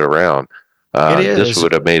move it around. This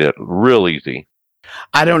would have made it real easy.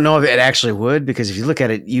 I don't know if it actually would, because if you look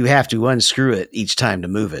at it, you have to unscrew it each time to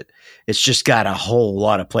move it. It's just got a whole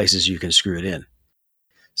lot of places you can screw it in.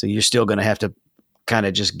 So you're still going to have to kind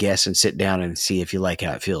of just guess and sit down and see if you like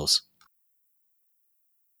how it feels.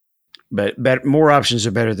 But more options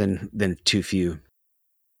are better than too few.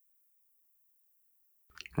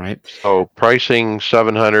 Right? So pricing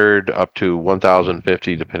 $700 up to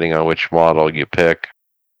 $1,050, depending on which model you pick.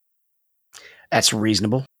 That's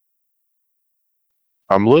reasonable.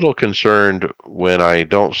 I'm a little concerned when I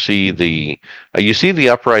don't see you see the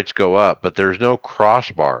uprights go up, but there's no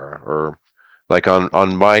crossbar, or like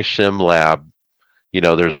on my SimLab,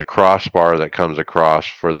 there's a crossbar that comes across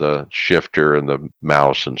for the shifter and the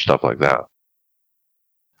mouse and stuff like that.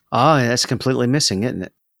 Oh, that's completely missing, isn't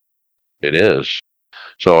it? It is.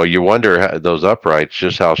 So you wonder those uprights,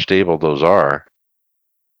 just how stable those are.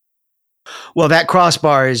 Well, that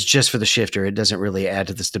crossbar is just for the shifter. It doesn't really add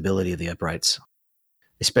to the stability of the uprights.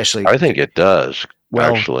 Especially, I think it does,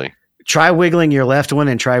 actually. Try wiggling your left one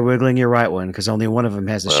and try wiggling your right one because only one of them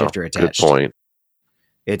has a shifter attached. Good point.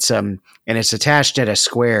 It's and it's attached at a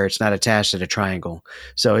square. It's not attached at a triangle.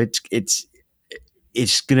 So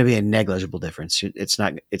it's going to be a negligible difference. It's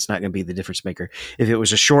not going to be the difference maker. If it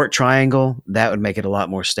was a short triangle, that would make it a lot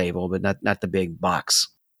more stable, but not the big box.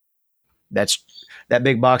 That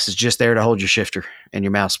big box is just there to hold your shifter and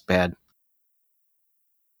your mouse pad.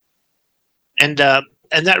 And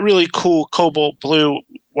that really cool cobalt blue,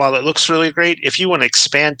 while it looks really great, if you want to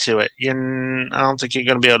expand to it, I don't think you're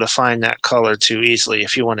going to be able to find that color too easily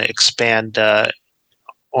if you want to expand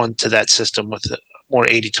onto that system with more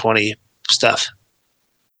 80/20 stuff.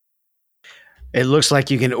 It looks like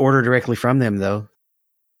you can order directly from them, though.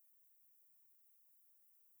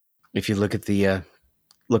 If you look at the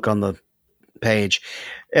look on the page,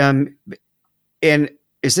 and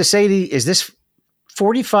is this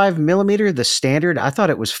 45 millimeter the standard? I thought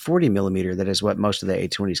it was 40 millimeter. That is what most of the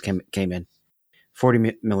A20s came in.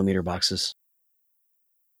 40 millimeter boxes.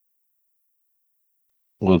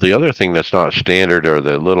 Well, the other thing that's not standard are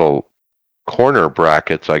the little corner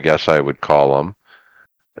brackets, I guess I would call them.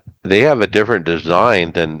 They have a different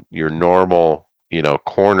design than your normal,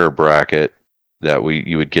 corner bracket that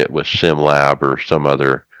you would get with SimLab or some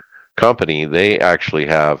other company. They actually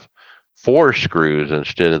have 4 screws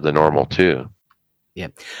instead of the normal 2. Yeah,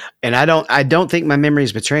 and I don't think my memory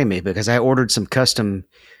is betraying me because I ordered some custom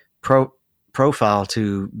profile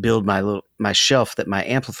to build my shelf that my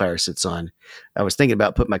amplifier sits on. I was thinking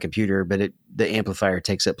about putting my computer, but the amplifier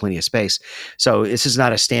takes up plenty of space. So this is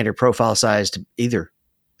not a standard profile size either.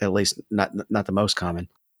 At least not the most common.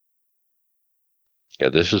 Yeah,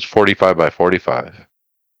 this is 45 by 45.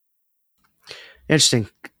 Interesting.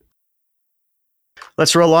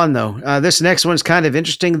 Let's roll on, though. This next one's kind of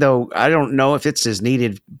interesting, though. I don't know if it's as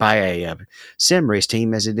needed by a sim race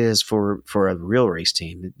team as it is for a real race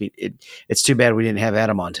team. It's too bad we didn't have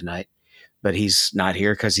Adam on tonight, but he's not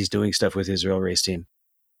here because he's doing stuff with his real race team.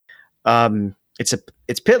 It's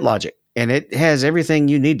Pit Logic. And it has everything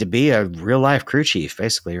you need to be a real-life crew chief,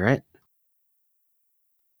 basically, right?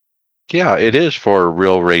 Yeah, it is for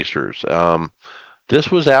real racers.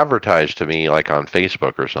 This was advertised to me like on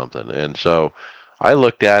Facebook or something. And so I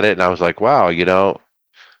looked at it and I was like, wow,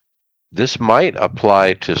 this might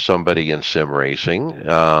apply to somebody in sim racing,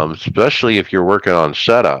 especially if you're working on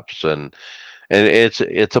setups. And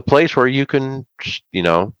it's a place where you can,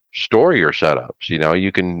 store your setups.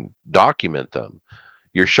 You can document them.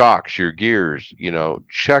 Your shocks, your gears,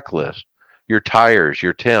 checklist, your tires,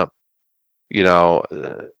 your temp,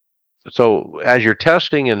 so as you're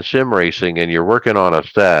testing in sim racing and you're working on a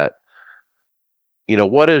set,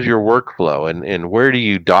 what is your workflow and where do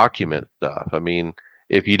you document stuff? I mean,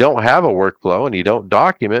 if you don't have a workflow and you don't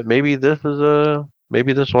document, maybe this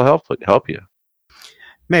will help you.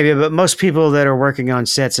 Maybe, but most people that are working on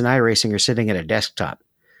sets in iRacing are sitting at a desktop.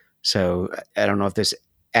 So I don't know if this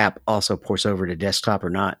app also ports over to desktop or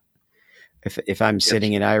not. If I'm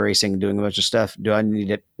sitting in iRacing doing a bunch of stuff, do I need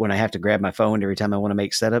it when I have to grab my phone every time I want to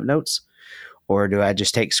make setup notes? Or do I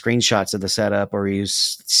just take screenshots of the setup or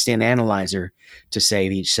use Stin Analyzer to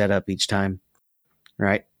save each setup each time?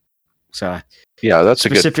 Right? So yeah, that's a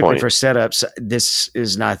good point. Specifically for setups, this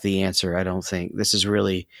is not the answer, I don't think. This is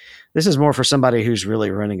more for somebody who's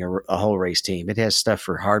really running a whole race team. It has stuff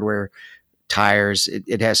for hardware, tires.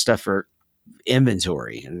 It has stuff for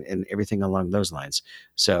inventory and everything along those lines.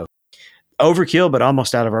 So overkill, but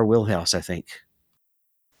almost out of our wheelhouse, I think.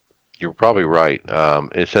 You're probably right.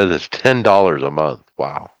 It says it's $10 a month.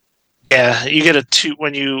 Wow. Yeah, you get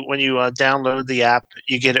when you download the app,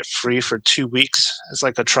 you get it free for 2 weeks. It's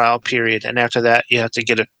like a trial period, and after that, you have to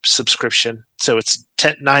get a subscription. So it's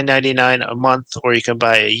 $9.99 a month, or you can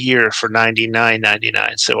buy a year for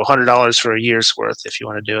 $99.99. So $100 for a year's worth if you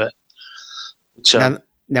want to do it. So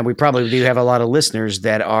now we probably do have a lot of listeners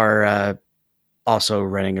that are also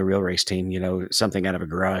running a real race team. Something out of a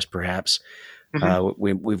garage, perhaps.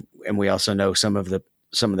 Mm-hmm. We also know some of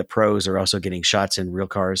the pros are also getting shots in real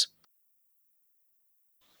cars.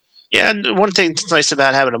 Yeah, and one thing that's nice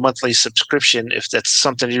about having a monthly subscription, if that's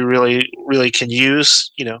something you really, really can use,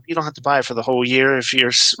 you don't have to buy it for the whole year. If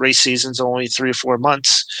your race season's only 3 or 4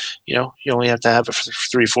 months, you only have to have a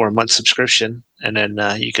 3 or 4 month subscription, and then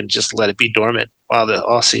you can just let it be dormant while the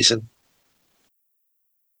off season.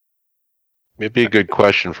 Maybe a good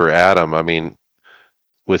question for Adam. I mean,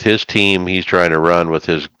 with his team, he's trying to run with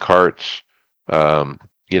his carts.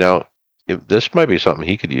 This might be something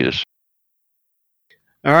he could use.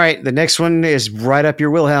 All right, the next one is right up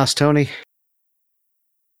your wheelhouse, Tony.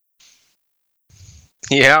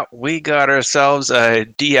 Yeah, we got ourselves a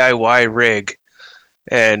DIY rig.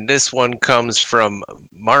 And this one comes from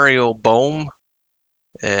Mario Bohm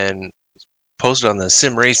and posted on the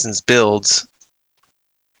Sim Racing's builds.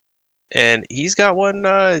 And he's got one,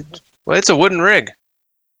 well, it's a wooden rig.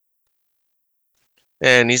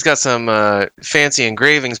 And he's got some fancy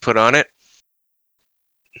engravings put on it.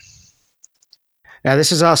 Now,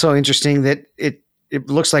 this is also interesting that it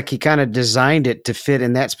looks like he kind of designed it to fit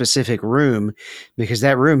in that specific room, because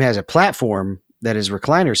that room has a platform that his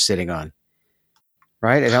recliner's sitting on.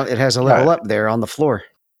 Right? It has a level up there on the floor.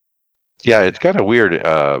 Yeah, it's got a weird,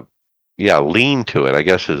 lean to it, I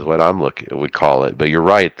guess is what would call it. But you're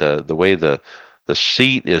right. The way the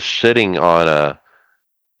seat is sitting on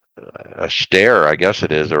a stair, I guess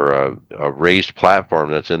it is, or a raised platform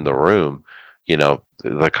that's in the room.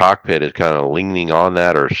 The cockpit is kind of leaning on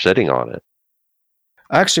that or sitting on it.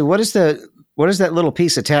 Actually, what is that little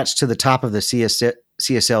piece attached to the top of the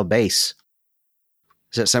CSL base?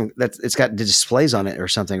 Is that it's got displays on it or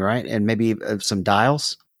something, right? And maybe some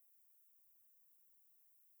dials?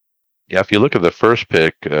 Yeah, if you look at the first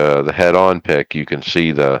pick, the head-on pick, you can see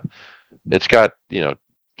it's got,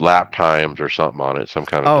 lap times or something on it, some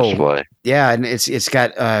kind of display. Yeah, and it's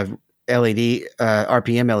got LED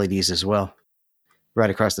RPM LEDs as well, right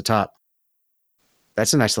across the top.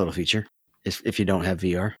 That's a nice little feature if you don't have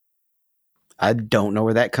VR. I don't know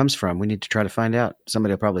where that comes from. We need to try to find out.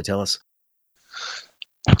 Somebody will probably tell us.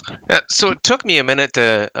 So it took me a minute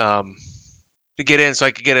to get in, so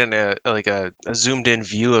I could get in a zoomed in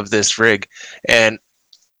view of this rig, and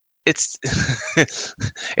it's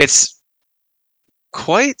it's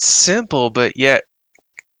quite simple, but yet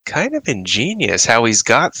kind of ingenious how he's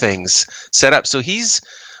got things set up. So he's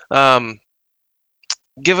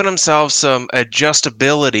given himself some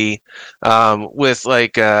adjustability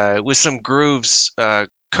with some grooves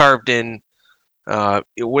carved in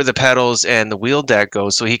where the pedals and the wheel deck go,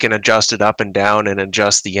 so he can adjust it up and down and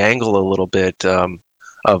adjust the angle a little bit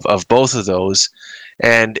of both of those.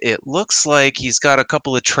 And it looks like he's got a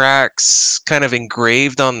couple of tracks kind of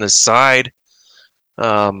engraved on the side.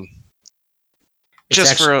 Go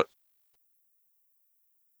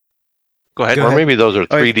ahead. Or maybe those are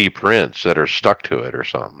 3D prints that are stuck to it or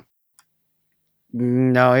something.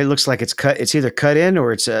 No, it looks like it's cut. It's either cut in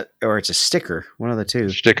or it's a sticker. One of the two.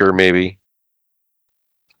 Sticker, maybe.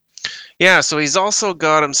 Yeah, so he's also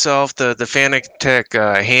got himself the Fanatec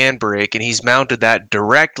handbrake, and he's mounted that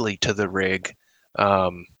directly to the rig,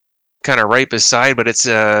 kind of right beside. But it's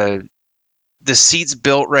the seat's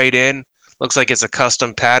built right in. Looks like it's a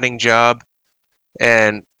custom padding job.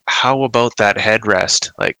 And how about that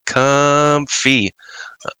headrest? Like, comfy.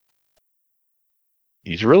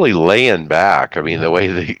 He's really laying back. I mean, the way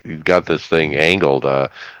that he's got this thing angled,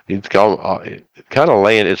 he's kind of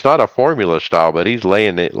laying. It's not a Formula style, but he's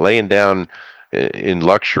laying down in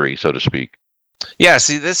luxury, so to speak. Yeah,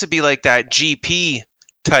 see, this would be like that GP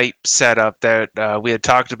type setup that we had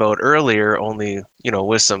talked about earlier, only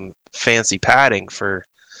with some fancy padding for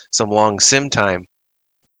some long sim time.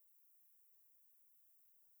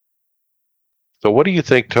 So, what do you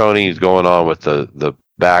think, Tony, is going on with the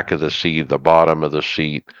back of the seat, the bottom of the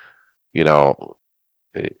seat? Does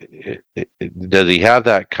he have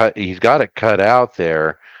that cut? He's got it cut out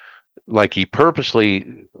there, like he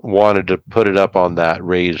purposely wanted to put it up on that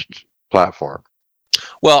raised platform.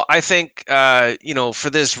 Well, I think for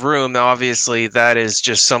this room, obviously that is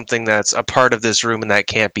just something that's a part of this room and that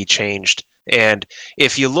can't be changed. And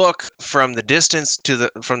if you look from the distance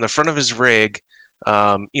from the front of his rig,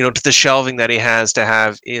 to the shelving that he has to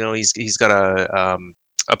have, he's got a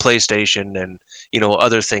PlayStation and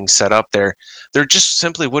other things set up there. There just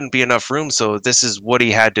simply wouldn't be enough room, so this is what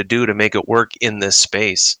he had to do to make it work in this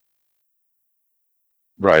space.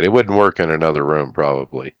 Right, it wouldn't work in another room,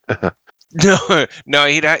 probably. No,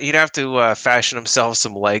 he'd have to fashion himself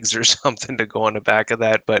some legs or something to go on the back of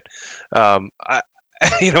that. But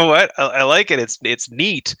you know what? I like it. It's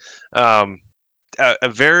neat. A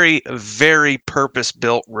very, very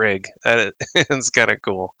purpose-built rig. It's kind of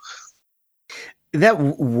cool. That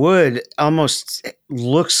wood almost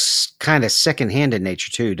looks kind of secondhand in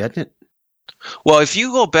nature too, doesn't it? Well, if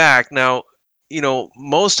you go back now,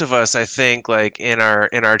 most of us, I think, like in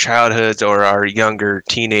our childhoods or our younger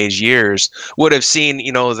teenage years, would have seen,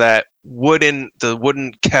 that the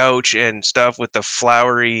wooden couch and stuff with the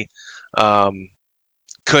flowery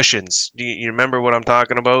cushions. Do you remember what I'm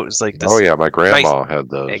talking about? It's like this. Oh yeah, my grandma had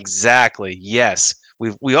those. Exactly. Yes.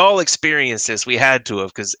 We all experienced this. We had to have,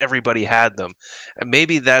 because everybody had them. And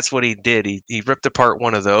maybe that's what he did. He ripped apart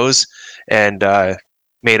one of those and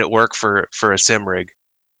made it work for a sim rig.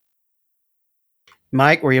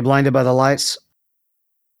 Mike, were you blinded by the lights?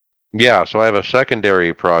 Yeah, so I have a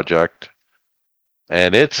secondary project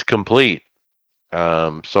and it's complete.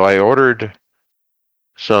 So I ordered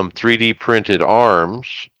some 3D printed arms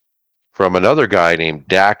from another guy named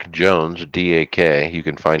Dak Jones, D-A-K. You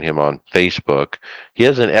can find him on Facebook. He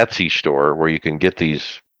has an Etsy store where you can get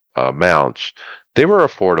these mounts. They were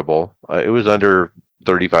affordable. It was under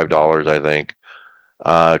 $35, I think.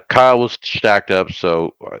 Kyle was stacked up,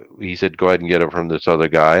 so he said, go ahead and get them from this other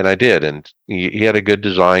guy, and I did, and he had a good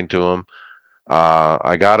design to him.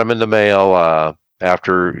 I got them in the mail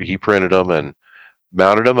after he printed them and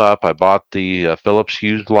mounted them up. I bought the Philips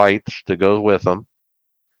Hue lights to go with them,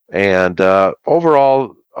 and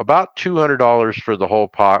overall, about $200 for the whole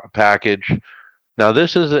package. Now,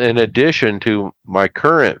 this is in addition to my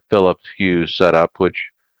current Philips Hue setup, which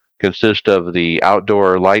consists of the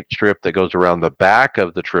outdoor light strip that goes around the back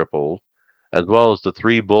of the triples, as well as the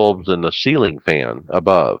 3 bulbs and the ceiling fan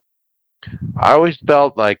above. I always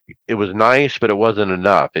felt like it was nice, but it wasn't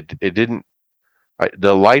enough. It didn't.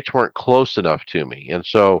 The lights weren't close enough to me, and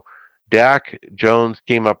so Dak Jones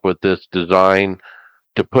came up with this design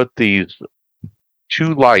to put these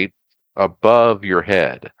 2 lights above your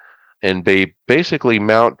head, and they basically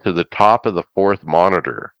mount to the top of the 4th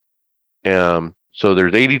monitor. So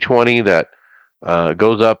there's 80/20 that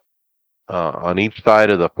goes up on each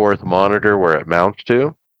side of the 4th monitor where it mounts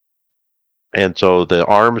to. And so the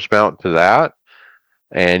arms mount to that,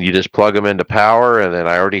 and you just plug them into power, and then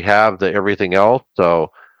I already have everything else.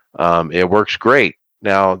 So it works great.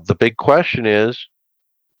 Now, the big question is,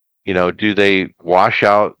 do they wash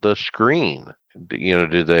out the screen?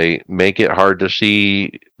 Do they make it hard to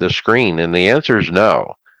see the screen? And the answer is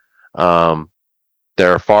no.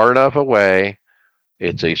 They're far enough away.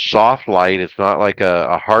 It's a soft light. It's not like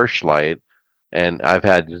a harsh light. And I've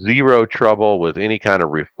had zero trouble with any kind of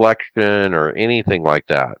reflection or anything like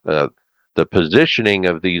that. The positioning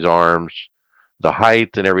of these arms, the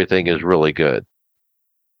height and everything is really good.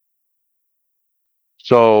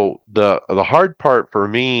 So the hard part for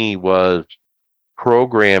me was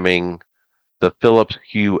programming the Philips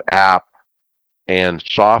Hue app and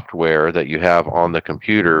software that you have on the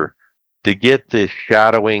computer to get the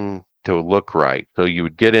shadowing to look right. So you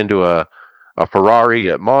would get into a Ferrari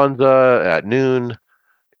at Monza at noon.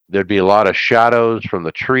 There'd be a lot of shadows from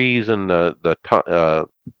the trees and the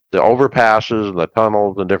overpasses and the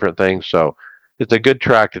tunnels and different things. So it's a good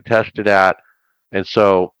track to test it at. And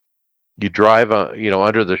so you drive,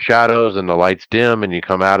 under the shadows and the lights dim, and you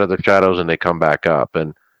come out of the shadows and they come back up.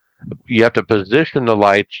 And you have to position the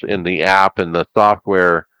lights in the app and the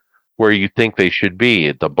software where you think they should be,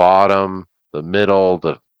 at the bottom, the middle,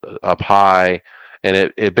 the up high, and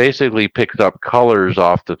it basically picks up colors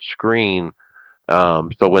off the screen. So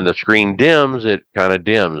when the screen dims, it kind of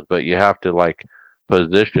dims, but you have to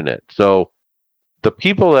position it. So the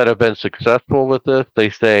people that have been successful with this, they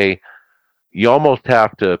say you almost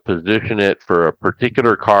have to position it for a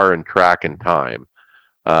particular car and track and time.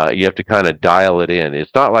 You have to kind of dial it in.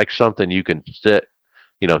 It's not like something you can set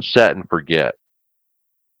and forget.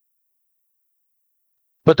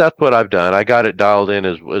 But that's what I've done. I got it dialed in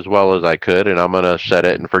as well as I could, and I'm going to set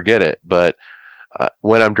it and forget it. But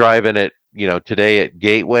when I'm driving it, today at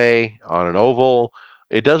Gateway on an oval,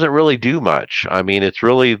 it doesn't really do much. I mean, it's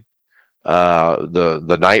really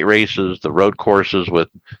the night races, the road courses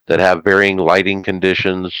that have varying lighting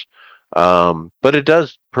conditions. But it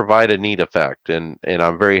does provide a neat effect, and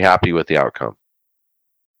I'm very happy with the outcome.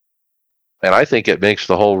 And I think it makes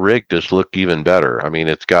the whole rig just look even better. I mean,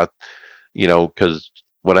 it's got, because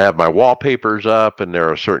when I have my wallpapers up and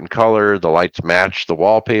they're a certain color, the lights match the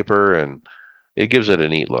wallpaper, and it gives it a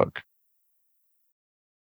neat look.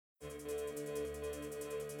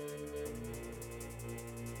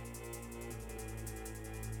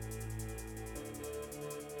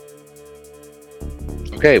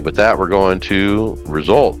 Okay, with that, we're going to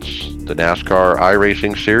results. The NASCAR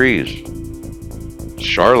iRacing Series.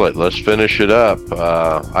 Charlotte, let's finish it up.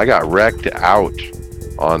 I got wrecked out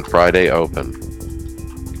on Friday Open.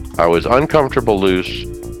 I was uncomfortable loose,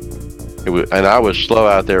 and I was slow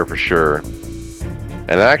out there for sure.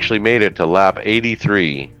 And I actually made it to lap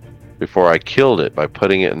 83 before I killed it by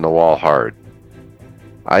putting it in the wall hard.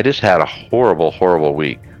 I just had a horrible, horrible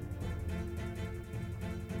week.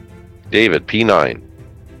 David, P9.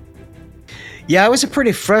 Yeah, it was a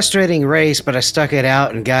pretty frustrating race, but I stuck it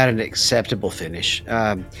out and got an acceptable finish.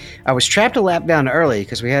 I was trapped a lap down early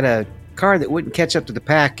because we had a car that wouldn't catch up to the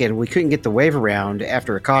pack, and we couldn't get the wave around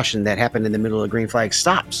after a caution that happened in the middle of green flag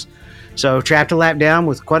stops. So trapped a lap down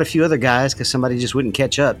with quite a few other guys because somebody just wouldn't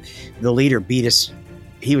catch up. The leader beat us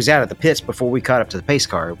he was out at the pits before we caught up to the pace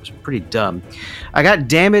car. It was pretty dumb. I got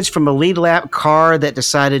damage from a lead lap car that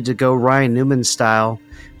decided to go Ryan Newman style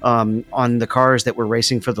on the cars that were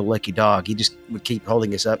racing for the Lucky Dog. He just would keep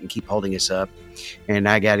holding us up and keep holding us up. And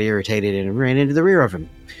I got irritated and ran into the rear of him,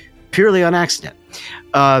 purely on accident.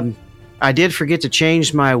 I did forget to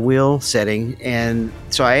change my wheel setting, and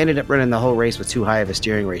so I ended up running the whole race with too high of a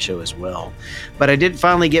steering ratio as well. But I did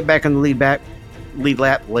finally get back on the lead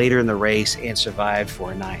lap later in the race and survived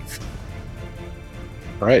for a 9th.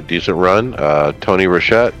 All right, decent run. Tony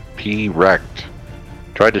Rochette, P wrecked.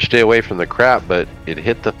 Tried to stay away from the crap, but it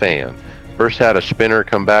hit the fan. First had a spinner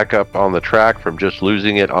come back up on the track from just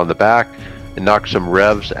losing it on the back and knocked some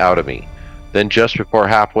revs out of me. Then just before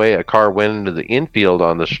halfway, a car went into the infield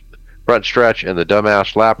on the front stretch, and the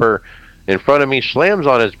dumbass lapper in front of me slams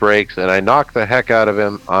on his brakes, and I knock the heck out of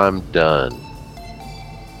him. I'm done.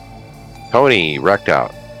 Tony wrecked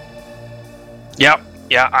out. Yep.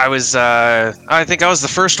 Yeah, I was. I think I was the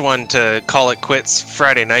first one to call it quits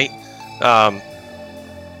Friday night.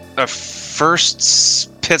 The first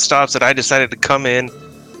pit stops that I decided to come in,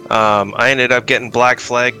 I ended up getting black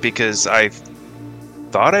flagged because I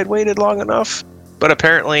thought I'd waited long enough, but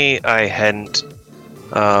apparently I hadn't.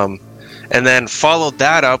 And then followed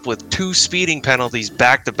that up with 2 speeding penalties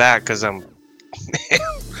back to back because I'm.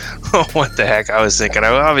 What the heck? I was thinking. I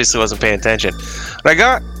obviously wasn't paying attention. But I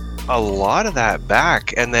got a lot of that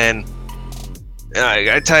back, and then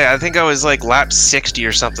I tell you, I think I was like lap 60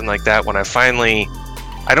 or something like that when I finally.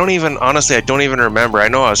 I don't even remember. I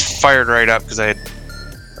know I was fired right up because I had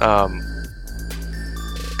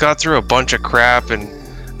got through a bunch of crap and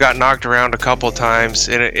got knocked around a couple times,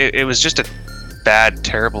 and it was just a bad,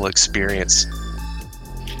 terrible experience.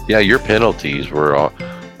 Yeah, your penalties were all,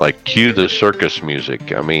 like, cue the circus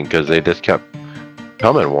music. I mean, because they just kept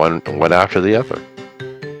coming one after the other.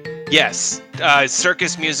 Yes,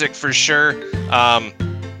 circus music for sure. The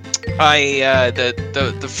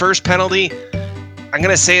first penalty, I'm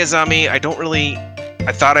gonna say is on me. I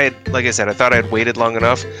thought I had waited long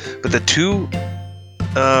enough, but the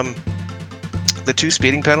two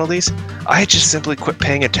speeding penalties, I just simply quit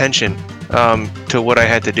paying attention to what I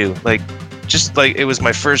had to do. Just like it was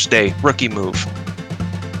my first day, rookie move.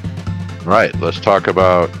 Right, let's talk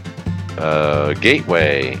about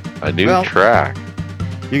Gateway, a new track.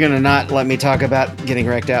 You're going to not let me talk about getting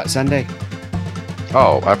wrecked out Sunday?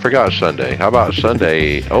 Oh, I forgot Sunday. How about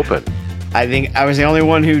Sunday Open? I think I was the only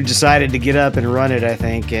one who decided to get up and run it, I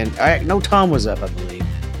think. And Tom was up, I believe.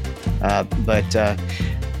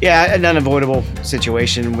 Yeah, an unavoidable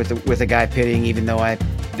situation with a guy pitting, even though I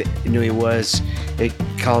knew he was. It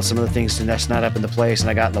caused some of the things to not up in the place, and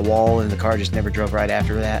I got in the wall, and the car just never drove right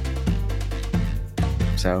after that.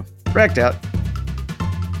 So, wrecked out.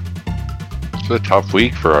 It's a tough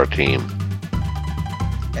week for our team.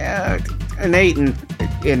 Yeah, an 8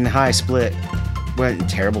 in high split. Wasn't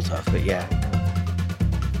terrible tough, but yeah.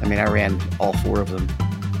 I mean, I ran all 4 of them.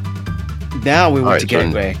 Now we went to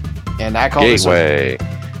Gateway, and I call Gateway. This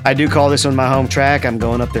one. I do call this one my home track. I'm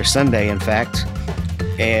going up there Sunday, in fact,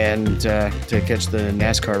 and to catch the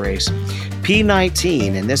NASCAR race.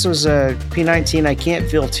 P19, and this was a P19 I can't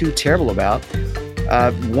feel too terrible about.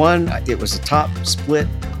 It was a top split.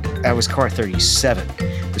 I was car 37.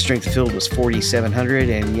 The strength of field was 4,700,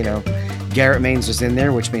 and Garrett Maines was in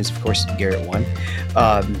there, which means, of course, Garrett won.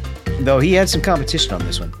 Though he had some competition on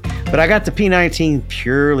this one. But I got the P19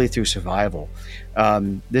 purely through survival.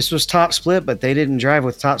 This was top split, but they didn't drive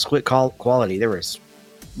with top split quality. There was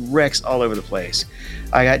wrecks all over the place.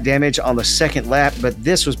 I got damage on the second lap, but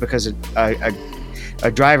this was because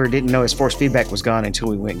a driver didn't know his force feedback was gone until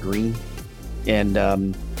we went green.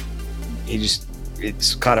 And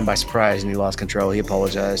it's caught him by surprise, and he lost control. He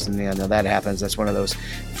apologized, and that happens. That's one of those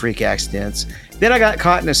freak accidents. Then I got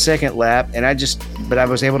caught in a second lap, and but I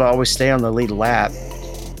was able to always stay on the lead lap,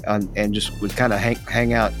 and just would kind of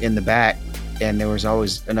hang out in the back, and there was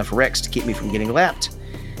always enough wrecks to keep me from getting lapped.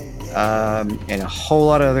 And a whole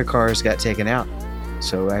lot of other cars got taken out,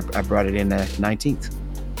 so I brought it in 19th.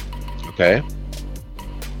 Okay.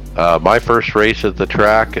 My first race at the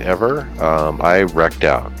track ever, I wrecked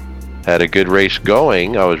out. Had a good race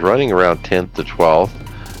going. I was running around 10th to 12th.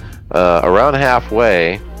 Around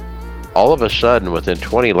halfway, all of a sudden, within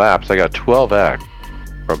 20 laps, I got 12X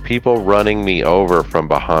from people running me over from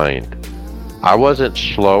behind. I wasn't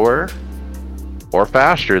slower or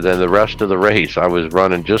faster than the rest of the race. I was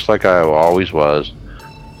running just like I always was.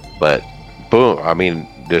 But, boom, I mean,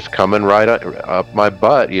 just coming right up my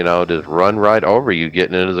butt, just run right over you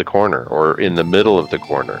getting into the corner or in the middle of the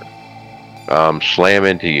corner. Slam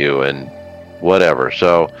into you and whatever.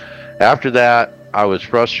 So after that, I was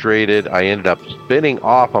frustrated. I ended up spinning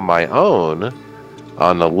off on my own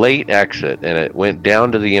on the late exit, and it went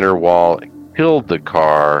down to the inner wall, killed the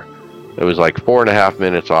car. It was like 4.5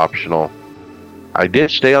 minutes optional. I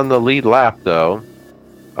did stay on the lead lap, though.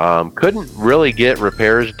 Couldn't really get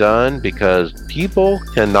repairs done because people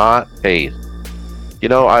cannot pace. You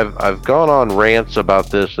know, I've gone on rants about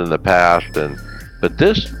this in the past, but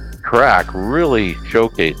this track really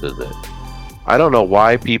showcases it. I don't know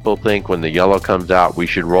why people think when the yellow comes out we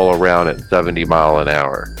should roll around at 70 mile an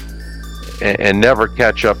hour and never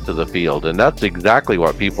catch up to the field, and that's exactly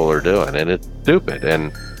what people are doing, and it's stupid.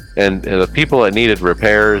 And the people that needed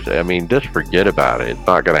repairs, I mean, just forget about it. It's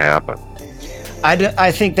not going to happen.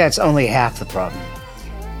 I think that's only half the problem.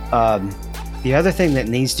 The other thing that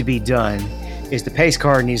needs to be done is the pace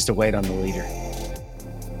car needs to wait on the leader.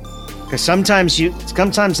 Because sometimes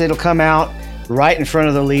it'll come out right in front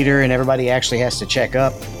of the leader and everybody actually has to check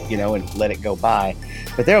up, you know, and let it go by.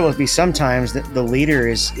 But there will be sometimes that the leader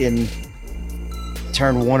is in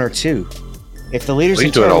turn 1 or 2. If the leader's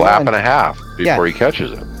he's doing a lap and a half before he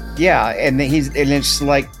catches it. Yeah, and it's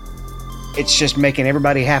like it's just making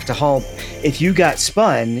everybody have to halt. If you got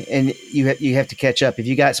spun and you have to catch up. If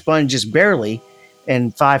you got spun just barely,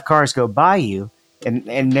 and 5 cars go by you and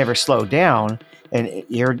never slow down, and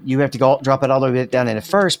you have to go drop it all the way down into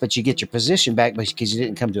first, but you get your position back because you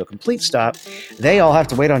didn't come to a complete stop. They all have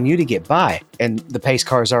to wait on you to get by, and the pace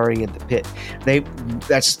car's already in the pit.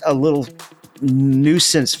 That's a little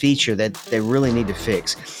nuisance feature that they really need to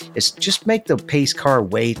fix. Is just make the pace car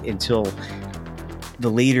wait until the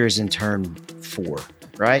leader is in turn 4,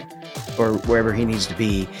 right? Or wherever he needs to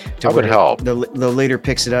be. That would help. The leader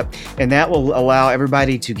picks it up, and that will allow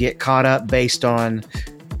everybody to get caught up based on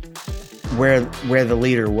where the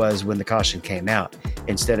leader was when the caution came out.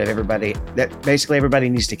 Instead of everybody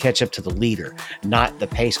needs to catch up to the leader, not the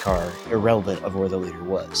pace car, irrelevant of where the leader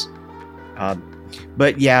was.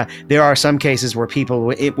 But yeah, there are some cases where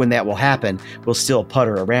people, when that will happen, will still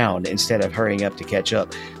putter around instead of hurrying up to catch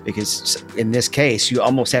up. Because in this case, you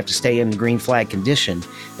almost have to stay in green flag condition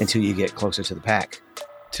until you get closer to the pack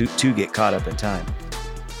to get caught up in time.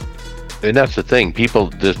 And that's the thing. People,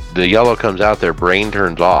 the yellow comes out, their brain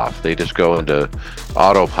turns off. They just go into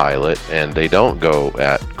autopilot, and they don't go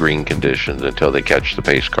at green conditions until they catch the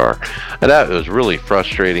pace car. And that was really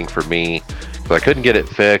frustrating for me. I couldn't get it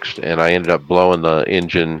fixed, and I ended up blowing the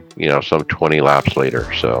engine, some 20 laps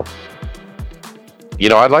later. So,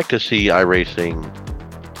 I'd like to see iRacing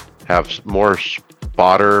have more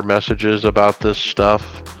spotter messages about this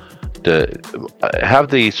stuff, to have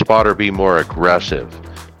the spotter be more aggressive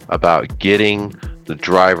about getting the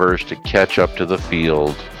drivers to catch up to the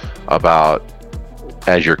field, about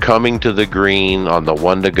as you're coming to the green on the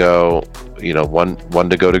one to go, one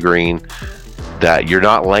to go to green, that you're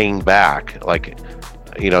not laying back. Like,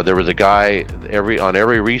 there was a guy on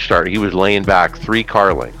every restart, he was laying back 3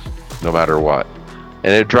 car lengths, no matter what.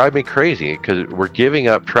 And it drive me crazy because we're giving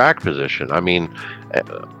up track position. I mean,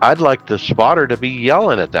 I'd like the spotter to be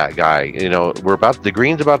yelling at that guy. The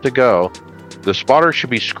green's about to go. The spotter should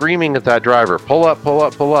be screaming at that driver, pull up, pull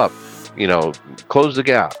up, pull up, close the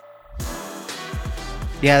gap.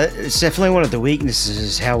 Yeah, it's definitely one of the weaknesses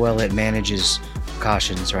is how well it manages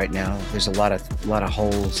cautions right now. There's a lot of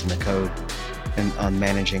holes in the code and on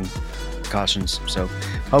managing cautions. So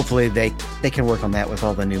hopefully they can work on that with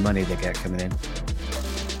all the new money they got coming in.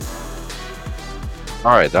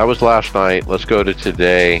 All right, that was last night. Let's go to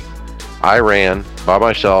today. I ran by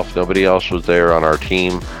myself. Nobody else was there on our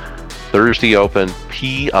team. Thursday Open,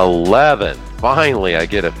 P11. Finally, I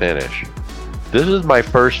get a finish. This is my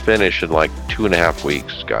first finish in like 2.5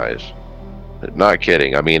 weeks, guys. Not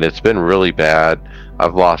kidding. I mean, it's been really bad.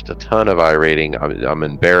 I've lost a ton of iRating. I'm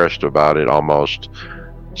embarrassed about it almost.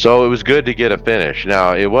 So it was good to get a finish.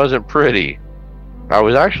 Now, it wasn't pretty. I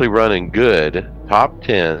was actually running good, top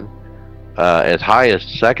 10, as high as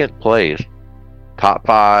second place, top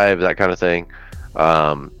 5, that kind of thing,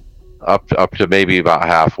 up to maybe about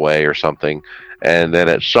halfway or something. And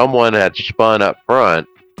then someone had spun up front,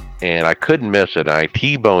 and I couldn't miss it. I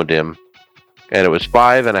T-boned him, and it was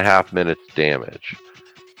 5.5 minutes damage.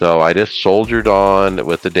 So I just soldiered on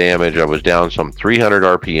with the damage. I was down some 300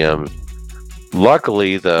 RPM.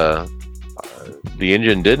 Luckily, the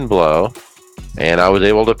engine didn't blow, and I was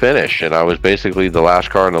able to finish. And I was basically the last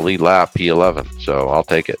car in the lead lap, P11. So I'll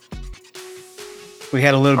take it. We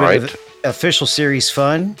had a little bit of official series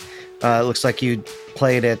fun. It looks like you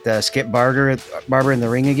played at Skip Barber in the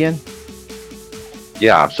ring again.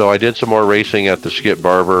 Yeah, so I did some more racing at the Skip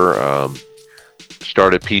Barber.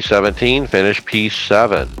 Started P17, finished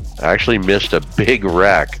P7. I actually missed a big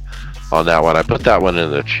wreck on that one. I put that one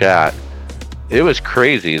in the chat. it was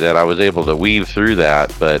crazy that I was able to weave through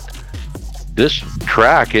that. But this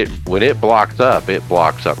track, when it blocks up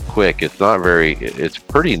quick. It's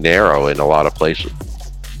pretty narrow in a lot of places.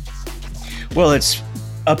 Well, it's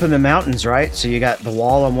up in the mountains, right? So you got the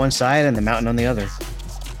wall on one side and the mountain on the other.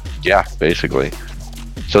 Yeah, basically.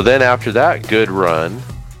 So then after that good run,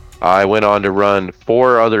 I went on to run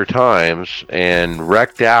 4 other times and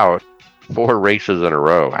wrecked out 4 races in a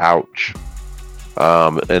row. Ouch.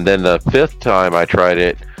 And then the 5th time I tried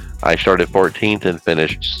it, I started 14th and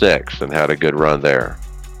finished 6th and had a good run there.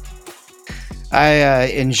 I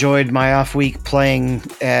enjoyed my off week playing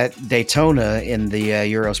at Daytona in the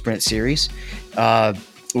Euro Sprint Series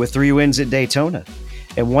with 3 wins at Daytona.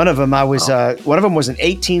 And one of them was an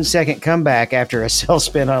 18-second comeback after a cell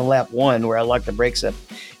spin on lap 1 where I locked the brakes up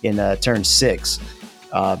in turn 6.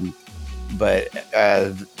 But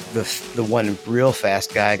the one real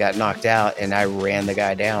fast guy got knocked out, and I ran the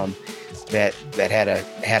guy down that had a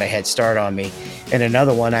head start on me. And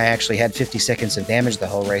another one, I actually had 50 seconds of damage the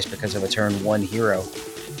whole race because of a turn 1 hero,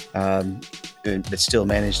 but still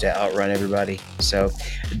managed to outrun everybody. So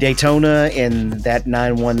Daytona and that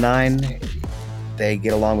 919, they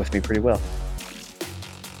get along with me pretty well.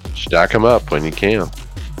 Stack them up when you can.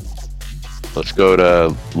 Let's go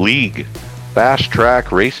to League. Fast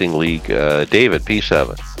Track Racing League. David,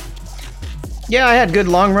 P7. Yeah, I had good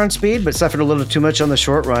long run speed, but suffered a little too much on the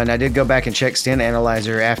short run. I did go back and check Stint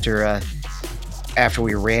Analyzer after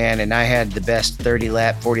we ran, and I had the best 30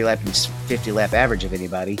 lap, 40 lap, and 50 lap average of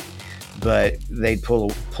anybody. But they'd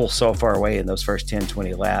pull so far away in those first 10,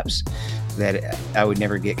 20 laps that I would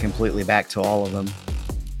never get completely back to all of them.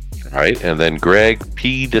 All right, and then Greg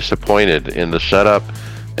P. disappointed in the setup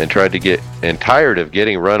and tired of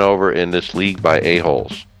getting run over in this league by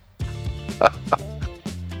a-holes.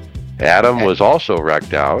 Adam was also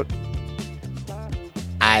wrecked out.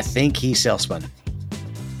 I think he self-spun.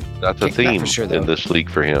 That's a theme for sure, in this league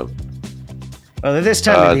for him. Well, at this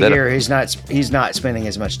time of the year, he's not spending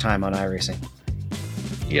as much time on iRacing.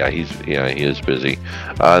 Yeah, he is busy.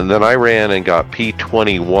 And then I ran and got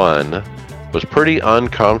P21. Was pretty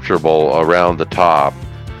uncomfortable around the top.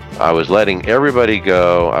 I was letting everybody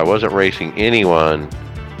go. I wasn't racing anyone.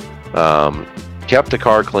 Kept the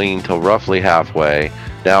car clean till roughly halfway.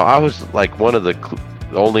 Now, I was like one of the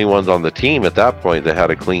only ones on the team at that point that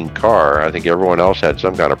had a clean car. I think everyone else had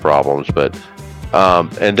some kind of problems. But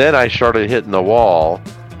and then I started hitting the wall,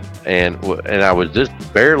 and I was just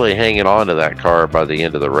barely hanging on to that car by the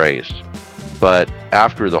end of the race. But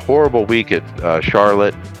after the horrible week at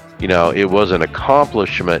Charlotte, it was an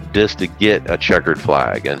accomplishment just to get a checkered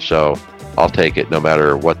flag. And so I'll take it no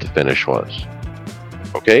matter what the finish was.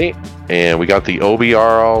 Okay. And we got the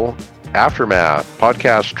OBRL Aftermath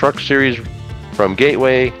Podcast Truck Series from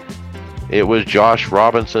Gateway. It was Josh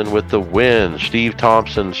Robinson with the win. Steve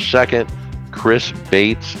Thompson second. Chris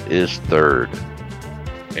Bates is third.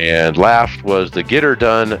 And last was the Get Her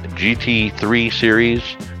Done GT3 Series.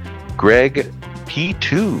 Greg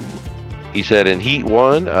P2. He said in Heat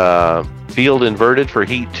 1, field inverted for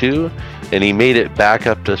Heat 2, and he made it back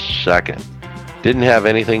up to second. Didn't have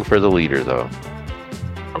anything for the leader, though.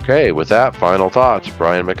 Okay, with that, final thoughts.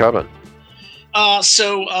 Brian McCubbin.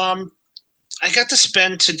 So I got to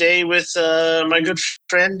spend today with my good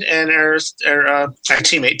friend and our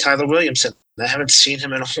teammate, Tyler Williamson. I haven't seen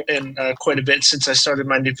him in quite a bit since I started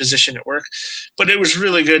my new position at work, but it was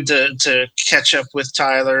really good to catch up with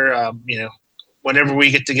Tyler. Whenever we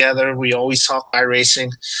get together, we always talk iRacing,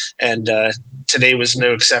 and today was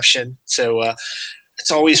no exception. So it's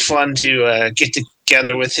always fun to get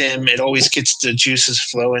together with him. It always gets the juices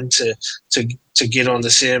flowing to get on the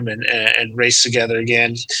sim and race together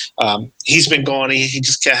again. He's been gone. He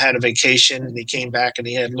just had a vacation, and he came back, and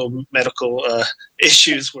he had little medical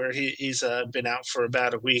issues where he's been out for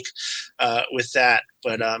about a week with that.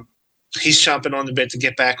 But he's chomping on the bit to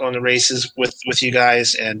get back on the races with you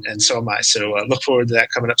guys, and so am I. So look forward to that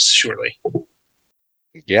coming up shortly.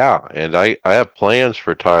 Yeah, and I have plans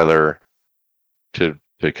for Tyler to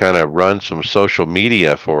kind of run some social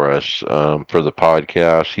media for us for the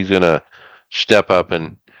podcast. He's going to step up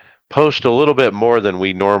and post a little bit more than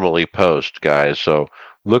we normally post, guys. So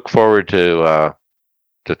look forward to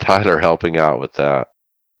Tyler helping out with that.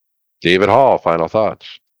 David Hall, final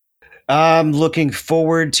thoughts. I'm looking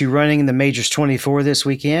forward to running the Majors 24 this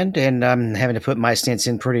weekend, and I'm having to put my stints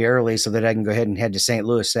in pretty early so that I can go ahead and head to St.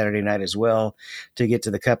 Louis Saturday night as well to get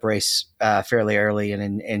to the Cup race fairly early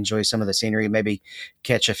and enjoy some of the scenery. Maybe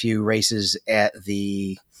catch a few races at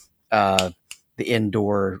the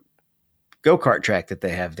indoor go-kart track that they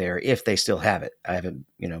have there, if they still have it. I haven't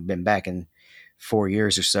been back in 4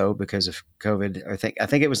 years or so because of COVID. I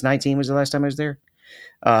think it was 19 was the last time I was there.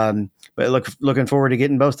 But looking forward to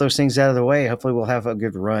getting both those things out of the way. Hopefully we'll have a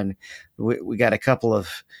good run. We got a couple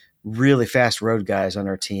of really fast road guys on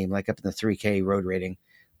our team, like up in the 3K road rating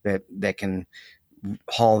that can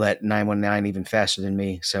haul that 919 even faster than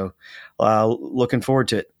me. So looking forward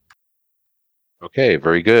to it. Okay,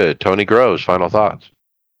 very good. Tony Groves, final thoughts.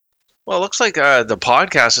 Well, it looks like the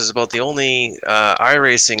podcast is about the only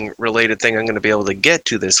iRacing related thing I'm going to be able to get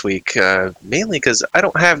to this week, mainly because I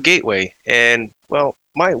don't have Gateway. And, well,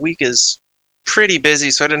 my week is pretty busy,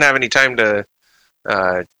 so I didn't have any time to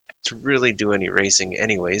really do any racing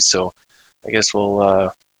anyways. So I guess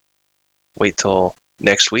we'll wait till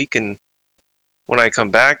next week. And when I come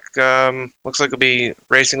back, looks like I'll be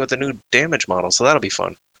racing with the new damage model, so that'll be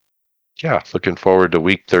fun. Yeah, looking forward to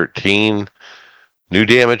week 13. New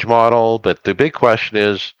damage model, but the big question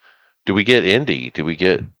is, do we get Indy? Do we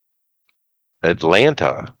get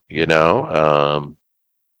Atlanta?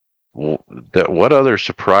 What other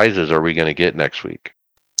surprises are we going to get next week?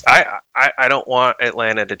 I don't want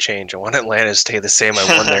Atlanta to change. I want Atlanta to stay the same. I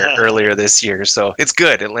won there earlier this year, so it's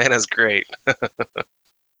good. Atlanta's great. All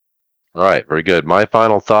right, very good. My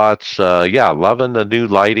final thoughts, loving the new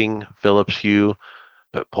lighting, Philips Hue,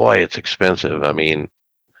 but boy, it's expensive. I mean,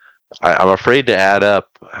 I'm afraid to add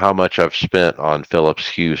up how much I've spent on Philips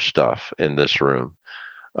Hue stuff in this room.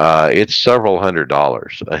 It's several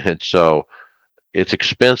 $100s. And so it's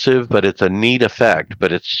expensive, but it's a neat effect,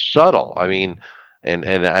 but it's subtle. I mean, and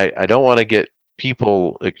I don't want to get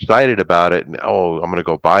people excited about it and, I'm going to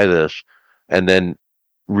go buy this and then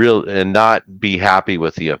not be happy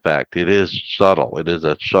with the effect. It is subtle. It is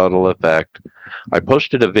a subtle effect. I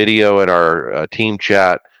posted a video in our team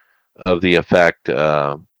chat of the effect,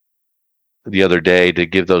 the other day to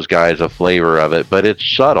give those guys a flavor of it, but it's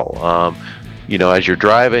subtle. As you're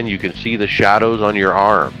driving, you can see the shadows on your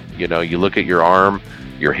arm. You look at your arm,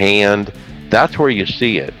 your hand, that's where you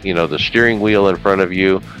see it, the steering wheel in front of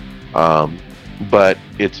you. But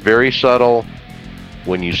it's very subtle.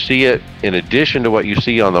 When you see it, in addition to what you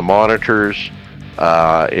see on the monitors,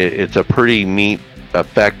 it's a pretty neat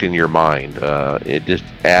effect in your mind. It just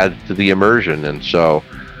adds to the immersion. And so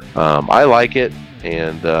I like it.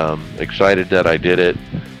 And excited that I did it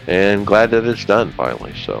and glad that it's done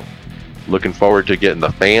finally. So looking forward to getting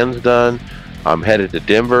the fans done. I'm headed to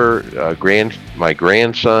Denver. My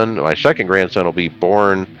second grandson will be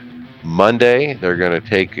born Monday. They're going to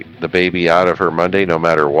take the baby out of her Monday no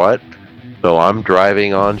matter what. So I'm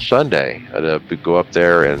driving on Sunday to go up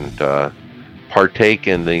there and partake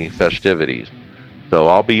in the festivities. So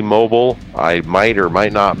I'll be mobile. I might or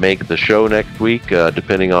might not make the show next week,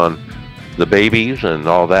 depending on the babies and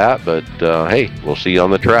all that, but hey, we'll see you on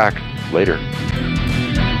the track later.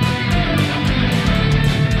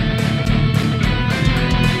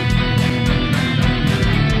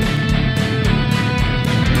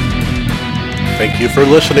 Thank you for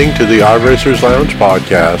listening to the iRacers Lounge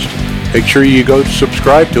podcast. Make sure you go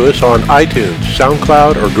subscribe to us on iTunes,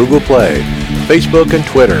 SoundCloud, or Google Play, Facebook, and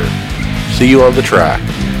Twitter. See you on the track.